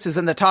Mike Schmitz is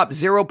in the top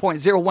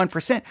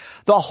 0.01%.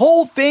 The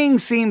whole thing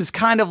seems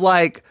kind of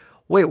like,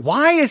 wait,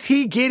 why is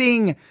he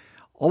getting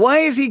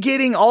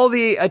all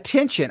the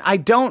attention? I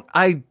don't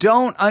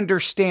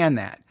understand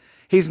that.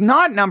 He's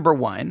not number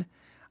one.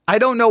 I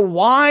don't know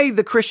why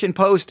the Christian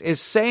Post is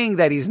saying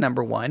that he's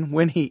number one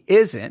when he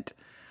isn't.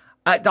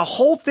 The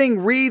whole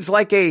thing reads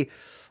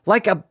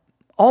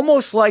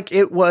almost like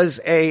it was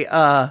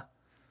like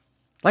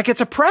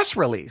it's a press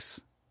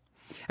release.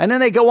 And then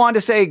they go on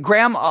to say,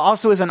 Graham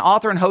also is an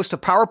author and host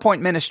of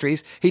PowerPoint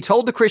Ministries. He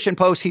told the Christian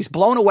Post he's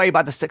blown away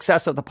by the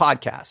success of the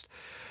podcast.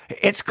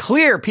 It's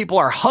clear people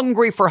are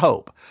hungry for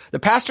hope. The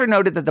pastor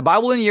noted that the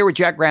Bible in a Year with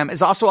Jack Graham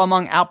is also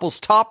among Apple's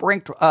top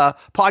ranked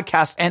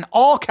podcasts in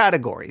all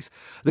categories.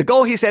 The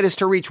goal, he said, is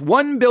to reach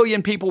 1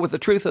 billion people with the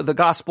truth of the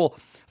gospel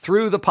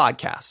through the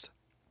podcast.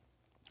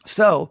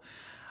 So,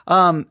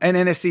 and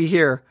then I see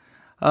here,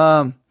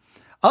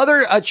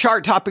 other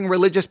chart-topping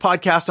religious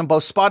podcasts on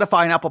both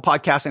Spotify and Apple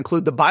Podcasts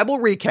include the Bible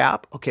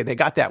Recap. Okay, they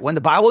got that one. The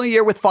Bible in a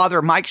Year with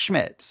Father Mike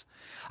Schmitz.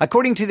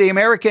 According to the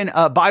American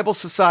Bible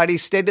Society,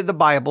 Stated the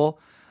Bible.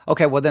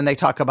 Okay, well, then they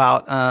talk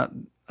about,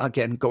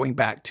 again, going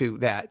back to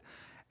that.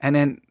 And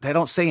then they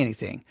don't say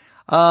anything.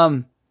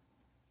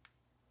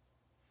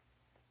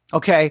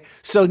 Okay,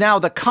 so now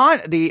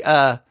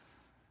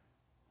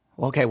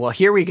okay, well,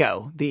 here we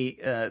go.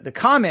 The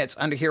comments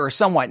under here are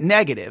somewhat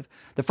negative.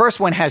 The first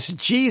one has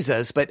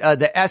Jesus, but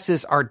the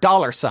S's are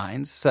dollar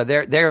signs. So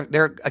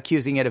they're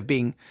accusing it of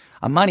being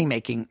a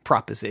money-making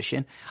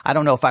proposition. I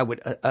don't know if I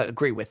would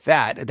agree with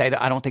that.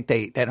 I don't think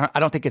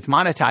it's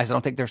monetized. I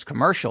don't think there's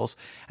commercials,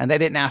 and they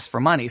didn't ask for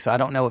money. So I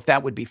don't know if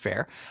that would be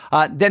fair.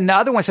 Then the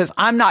other one says,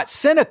 I'm not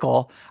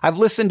cynical. I've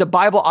listened to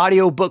Bible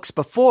audio books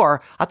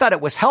before. I thought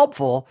it was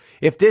helpful.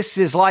 If this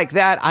is like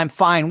that, I'm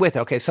fine with it.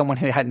 Okay. Someone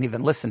who hadn't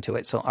even listened to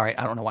it. So, all right.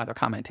 I don't know why they're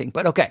commenting,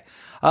 but okay.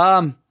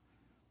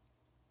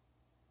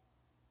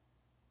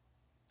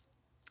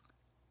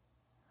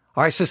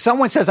 All right, so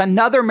someone says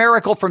another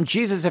miracle from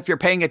Jesus if you're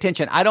paying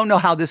attention. I don't know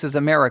how this is a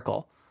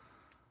miracle.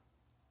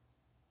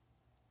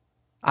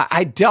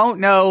 I don't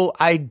know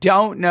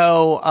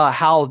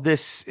how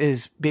this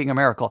is being a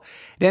miracle.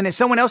 Then if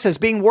someone else says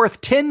being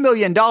worth $10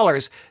 million,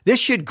 this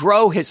should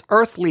grow his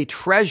earthly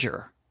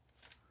treasure.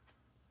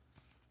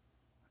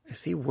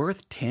 Is he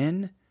worth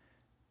 $10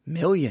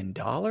 million?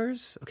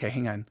 Okay,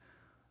 hang on.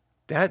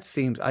 That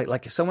seems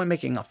like someone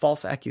making a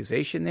false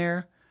accusation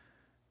there.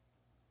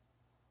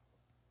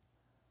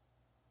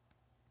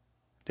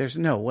 There's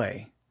no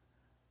way.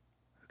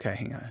 Okay,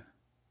 hang on.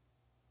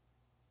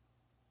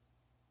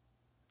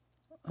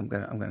 I'm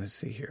gonna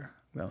see here.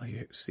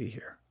 See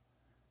here.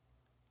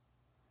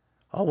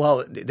 Oh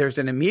well,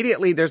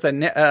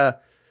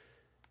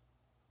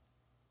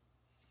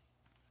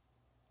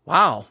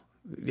 wow.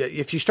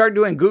 If you start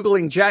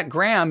Googling Jack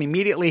Graham,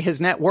 immediately his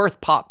net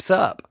worth pops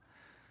up.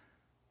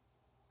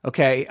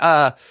 Okay,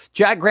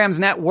 Jack Graham's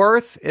net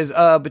worth is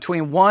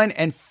between $1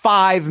 and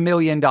 $5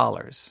 million.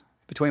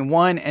 Between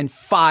 $1 and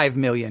 $5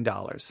 million.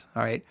 All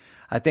right.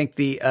 I think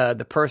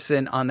the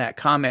person on that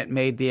comment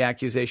made the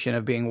accusation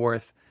of being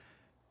worth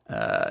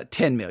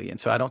 $10 million.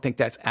 So I don't think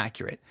that's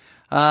accurate.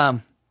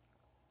 And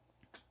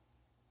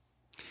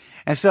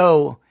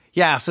so,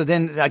 yeah. So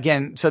then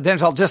again,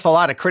 there's just a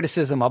lot of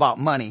criticism about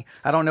money.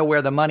 I don't know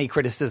where the money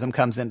criticism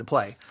comes into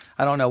play.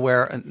 I don't know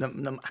where.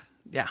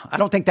 I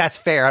don't think that's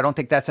fair. I don't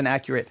think that's an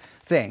accurate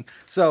thing.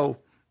 So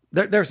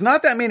there's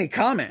not that many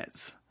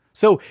comments.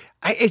 So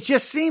it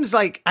just seems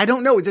like, I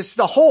don't know,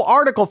 the whole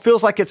article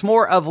feels like it's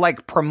more of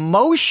like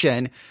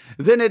promotion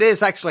than it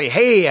is actually,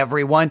 hey,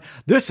 everyone,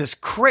 this is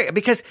crazy,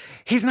 because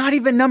he's not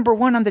even number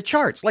one on the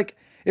charts. Like,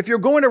 if you're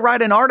going to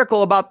write an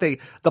article about the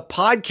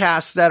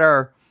podcasts that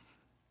are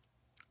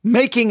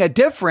making a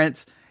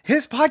difference,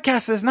 his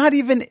podcast is not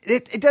even,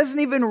 it doesn't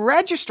even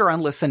register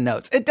on Listen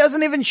Notes. It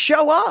doesn't even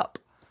show up.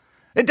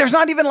 There's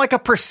not even like a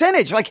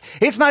percentage. Like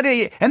it's not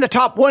in the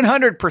top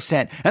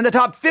 100% and the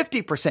top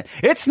 50%.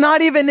 It's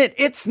not even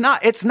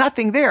it's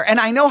nothing there. And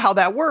I know how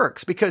that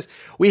works because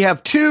we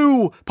have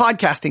two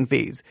podcasting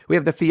feeds. We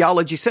have the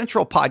Theology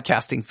Central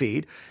podcasting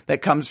feed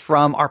that comes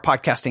from our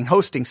podcasting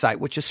hosting site,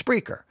 which is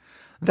Spreaker.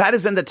 That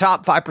is in the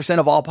top 5%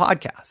 of all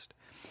podcasts.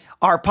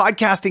 Our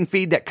podcasting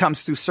feed that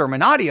comes through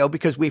Sermon Audio,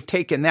 because we've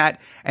taken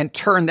that and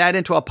turned that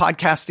into a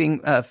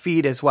podcasting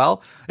feed as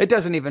well. It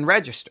doesn't even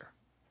register.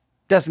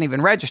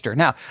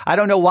 Now, I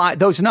don't know why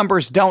those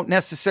numbers don't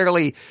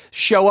necessarily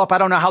show up. I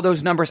don't know how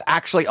those numbers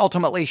actually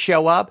ultimately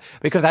show up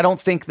because I don't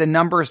think the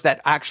numbers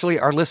that actually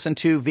are listened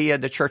to via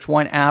the Church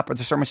One app or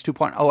the Sermons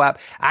 2.0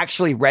 app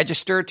actually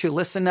register to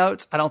Listen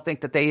Notes. I don't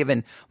think that they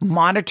even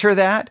monitor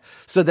that.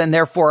 So then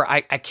therefore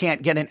I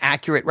can't get an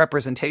accurate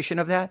representation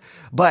of that,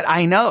 but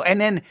I know. And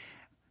then,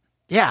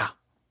 yeah.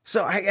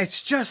 So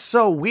it's just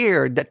so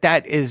weird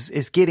that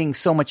is getting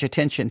so much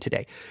attention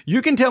today.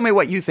 You can tell me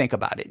what you think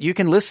about it. You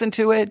can listen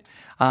to it.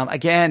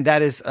 Again,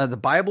 that is the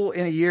Bible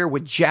in a Year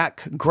with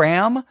Jack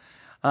Graham.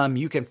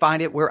 You can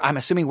find it I'm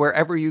assuming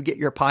wherever you get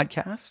your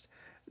podcast.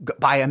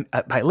 By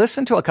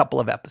listen to a couple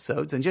of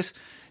episodes and just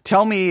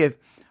tell me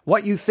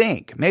what you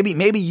think.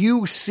 Maybe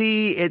you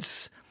see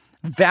its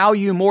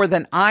value more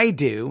than I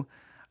do.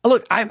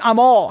 Look,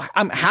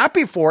 I'm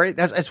happy for it.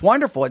 It's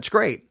wonderful. It's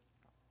great.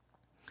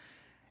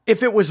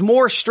 If it was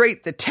more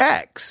straight the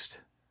text,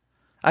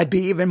 I'd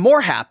be even more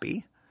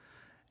happy.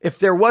 If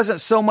there wasn't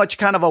so much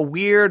kind of a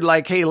weird,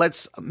 like, hey,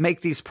 let's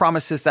make these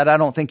promises that I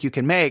don't think you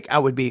can make, I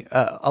would be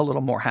a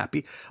little more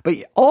happy. But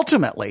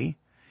ultimately,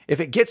 if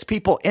it gets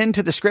people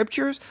into the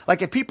scriptures,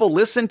 like if people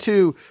listen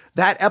to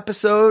that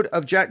episode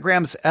of Jack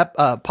Graham's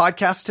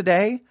podcast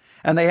today,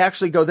 and they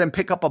actually go then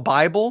pick up a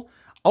Bible,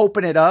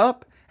 open it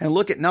up, and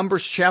look at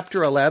Numbers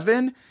chapter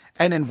 11,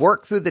 and then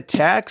work through the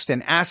text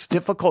and ask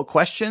difficult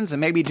questions and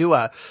maybe do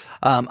one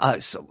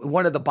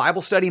of the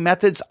Bible study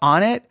methods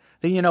on it,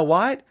 then you know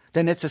what?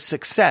 Then it's a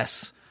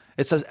success.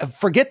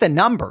 Forget the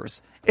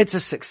numbers. It's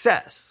a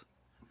success.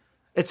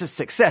 It's a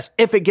success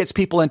if it gets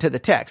people into the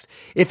text.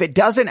 If it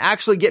doesn't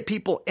actually get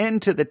people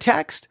into the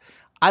text,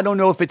 I don't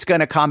know if it's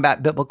going to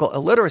combat biblical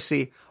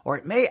illiteracy or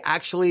it may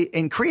actually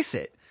increase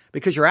it.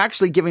 Because you're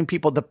actually giving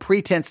people the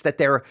pretense that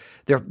they're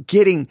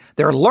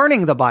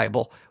learning the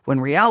Bible, when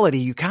in reality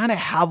you kind of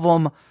have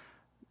them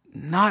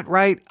not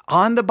right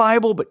on the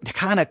Bible, but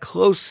kind of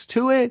close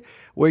to it,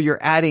 where you're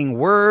adding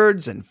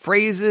words and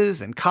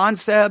phrases and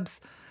concepts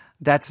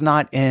that's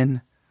not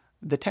in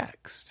the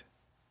text.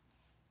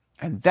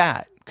 And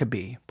that could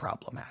be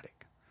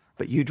problematic.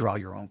 But you draw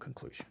your own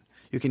conclusion.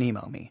 You can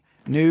email me,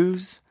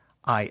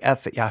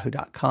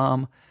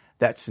 newsif@yahoo.com.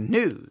 That's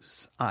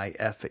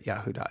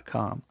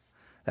newsif@yahoo.com.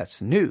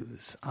 That's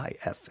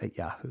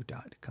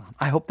newsif@yahoo.com.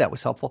 I hope that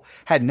was helpful.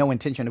 Had no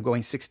intention of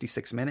going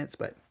 66 minutes,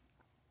 but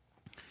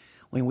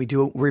when we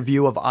do a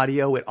review of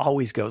audio, it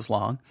always goes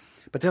long.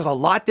 But there's a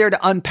lot there to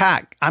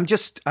unpack. I'm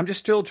just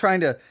still trying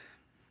to.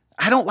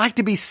 I don't like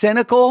to be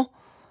cynical.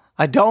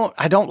 I don't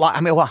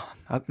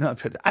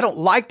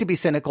like to be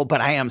cynical,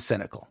 but I am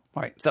cynical.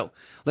 All right. So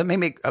let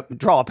me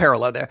draw a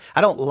parallel there.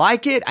 I don't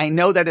like it. I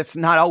know that it's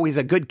not always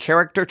a good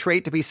character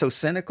trait to be so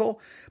cynical,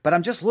 but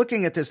I'm just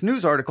looking at this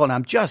news article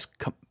and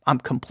I'm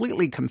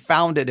completely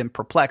confounded and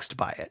perplexed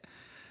by it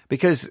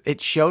because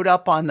it showed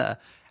up on the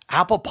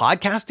Apple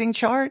podcasting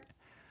chart.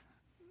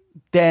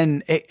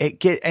 Then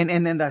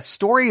and then the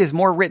story is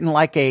more written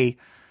like,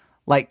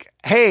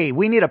 hey,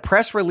 we need a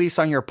press release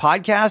on your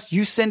podcast.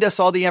 You send us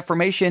all the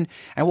information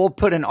and we'll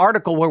put an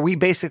article where we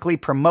basically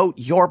promote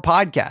your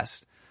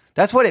podcast.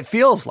 That's what it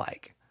feels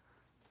like.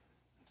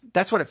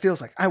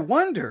 I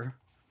wonder,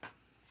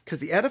 because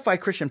the Edify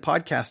Christian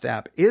Podcast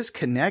app is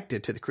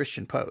connected to the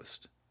Christian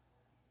Post.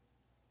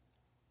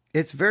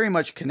 It's very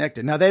much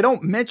connected. Now, they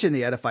don't mention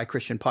the Edify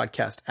Christian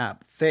Podcast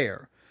app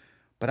there,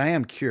 but I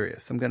am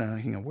curious. I'm going to,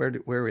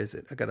 where is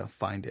it? I got to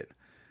find it.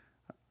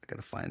 I got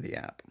to find the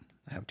app.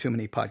 I have too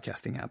many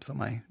podcasting apps on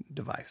my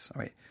device.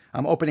 All right.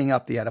 I'm opening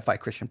up the Edify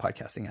Christian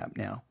Podcasting app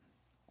now.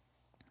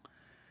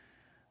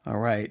 All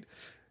right.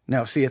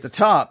 Now, see at the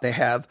top, they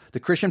have the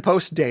Christian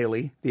Post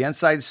Daily, the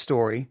Inside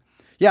Story.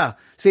 Yeah.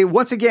 See,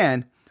 once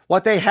again,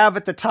 what they have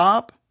at the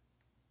top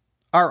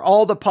are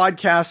all the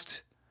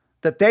podcasts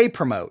that they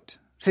promote.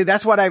 See,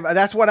 that's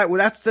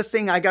the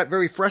thing I got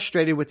very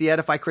frustrated with the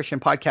Edify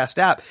Christian Podcast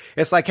app.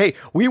 It's like, hey,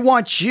 we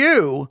want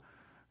you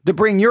to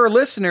bring your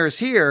listeners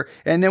here.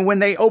 And then when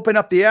they open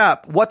up the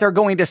app, what they're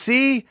going to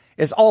see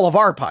is all of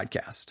our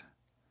podcast.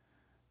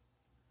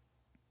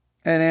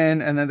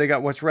 And then they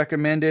got what's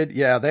recommended.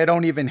 Yeah, they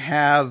don't even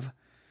have.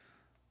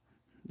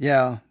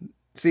 Yeah.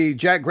 See,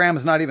 Jack Graham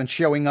is not even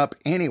showing up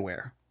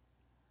anywhere.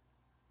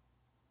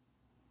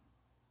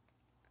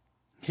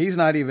 He's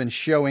not even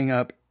showing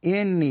up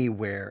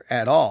anywhere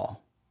at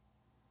all.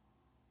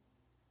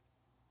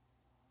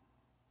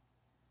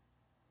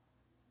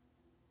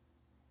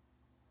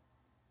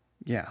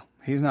 Yeah,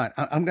 he's not.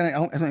 Let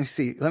me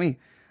see. I'm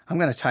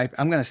going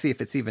to see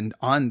if it's even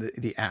on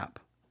the app.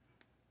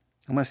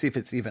 I'm going to see if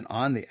it's even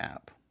on the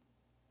app.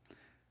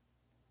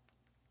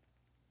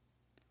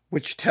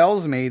 which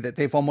tells me that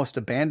they've almost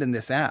abandoned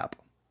this app.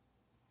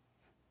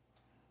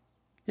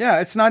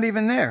 Yeah, it's not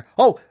even there.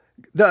 Oh,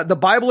 the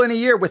Bible in a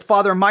Year with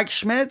Father Mike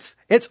Schmitz,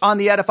 it's on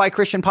the Edify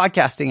Christian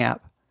Podcasting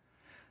app.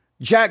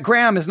 Jack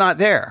Graham is not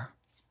there.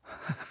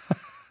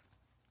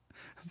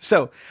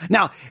 So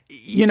now,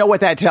 you know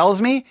what that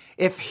tells me?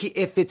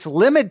 If it's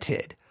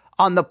limited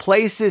on the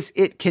places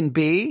it can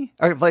be,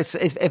 or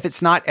if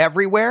it's not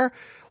everywhere,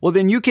 well,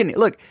 then you can,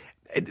 look,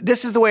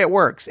 this is the way it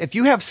works. If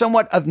you have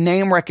somewhat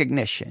name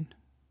recognition,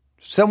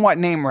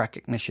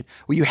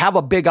 well, you have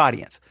a big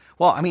audience.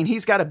 Well, I mean,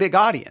 he's got a big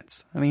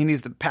audience. I mean,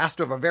 he's the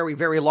pastor of a very,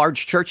 very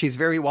large church. He's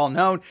very well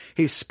known.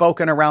 He's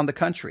spoken around the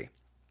country.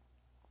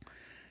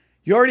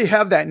 You already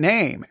have that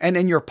name, and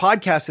then your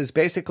podcast is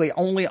basically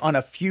only on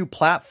a few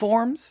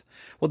platforms.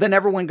 Well, then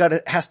everyone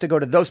has to go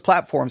to those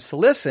platforms to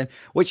listen,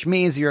 which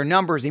means your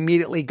numbers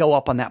immediately go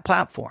up on that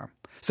platform.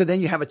 So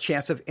then you have a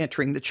chance of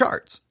entering the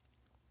charts.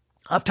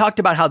 I've talked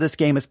about how this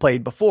game is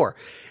played before.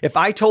 If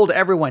I told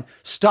everyone,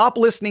 stop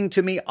listening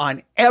to me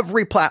on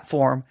every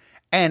platform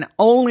and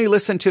only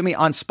listen to me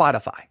on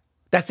Spotify.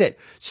 That's it.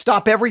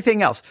 Stop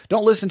everything else.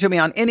 Don't listen to me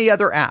on any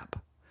other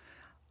app.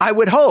 I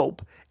would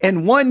hope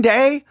in one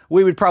day,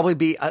 we would probably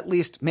be at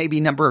least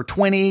maybe number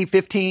 20,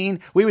 15.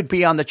 We would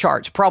be on the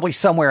charts, probably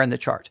somewhere in the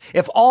charts.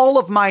 If all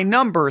of my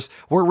numbers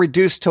were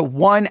reduced to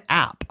one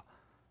app.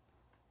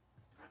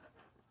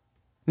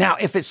 Now,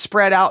 if it's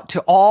spread out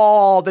to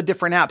all the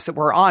different apps that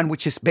we're on,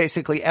 which is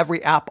basically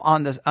every app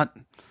on the,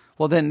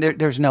 well, then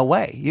there's no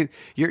way.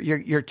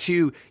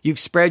 You've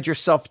spread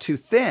yourself too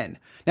thin.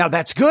 Now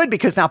that's good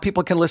because now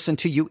people can listen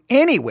to you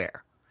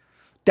anywhere.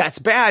 That's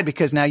bad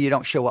because now you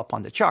don't show up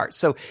on the charts.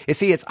 So you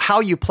see, it's how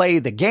you play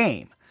the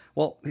game.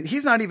 Well,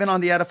 he's not even on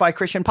the Edify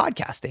Christian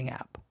Podcasting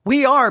app.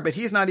 We are, but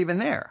he's not even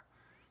there.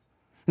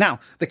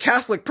 Now, the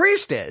Catholic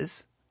priest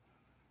is.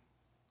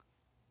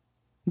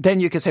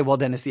 Then you could say, well,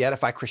 then is the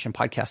Edify Christian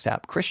Podcast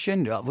app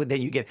Christian?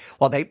 Then you get,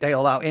 well, they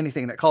allow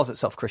anything that calls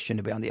itself Christian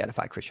to be on the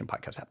Edify Christian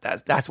Podcast app.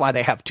 That's why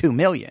they have 2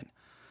 million.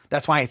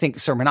 That's why I think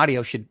Sermon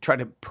Audio should try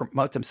to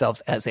promote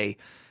themselves as a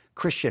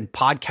Christian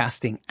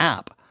podcasting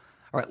app,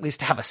 or at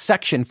least have a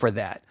section for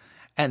that.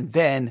 And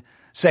then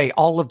say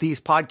all of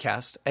these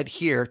podcasts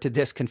adhere to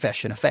this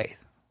confession of faith.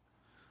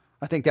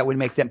 I think that would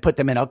make them, put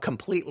them in a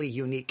completely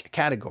unique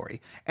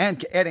category.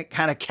 And it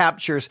kind of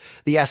captures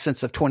the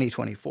essence of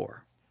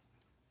 2024.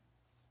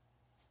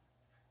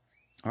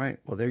 All right.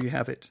 Well, there you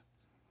have it.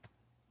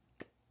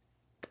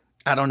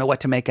 I don't know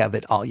what to make of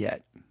it all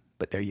yet,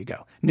 but there you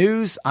go.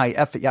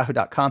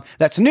 newsif@yahoo.com.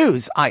 That's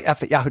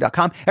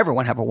newsif@yahoo.com.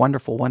 Everyone have a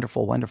wonderful,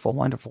 wonderful, wonderful,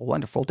 wonderful,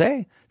 wonderful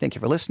day. Thank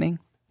you for listening.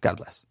 God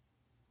bless.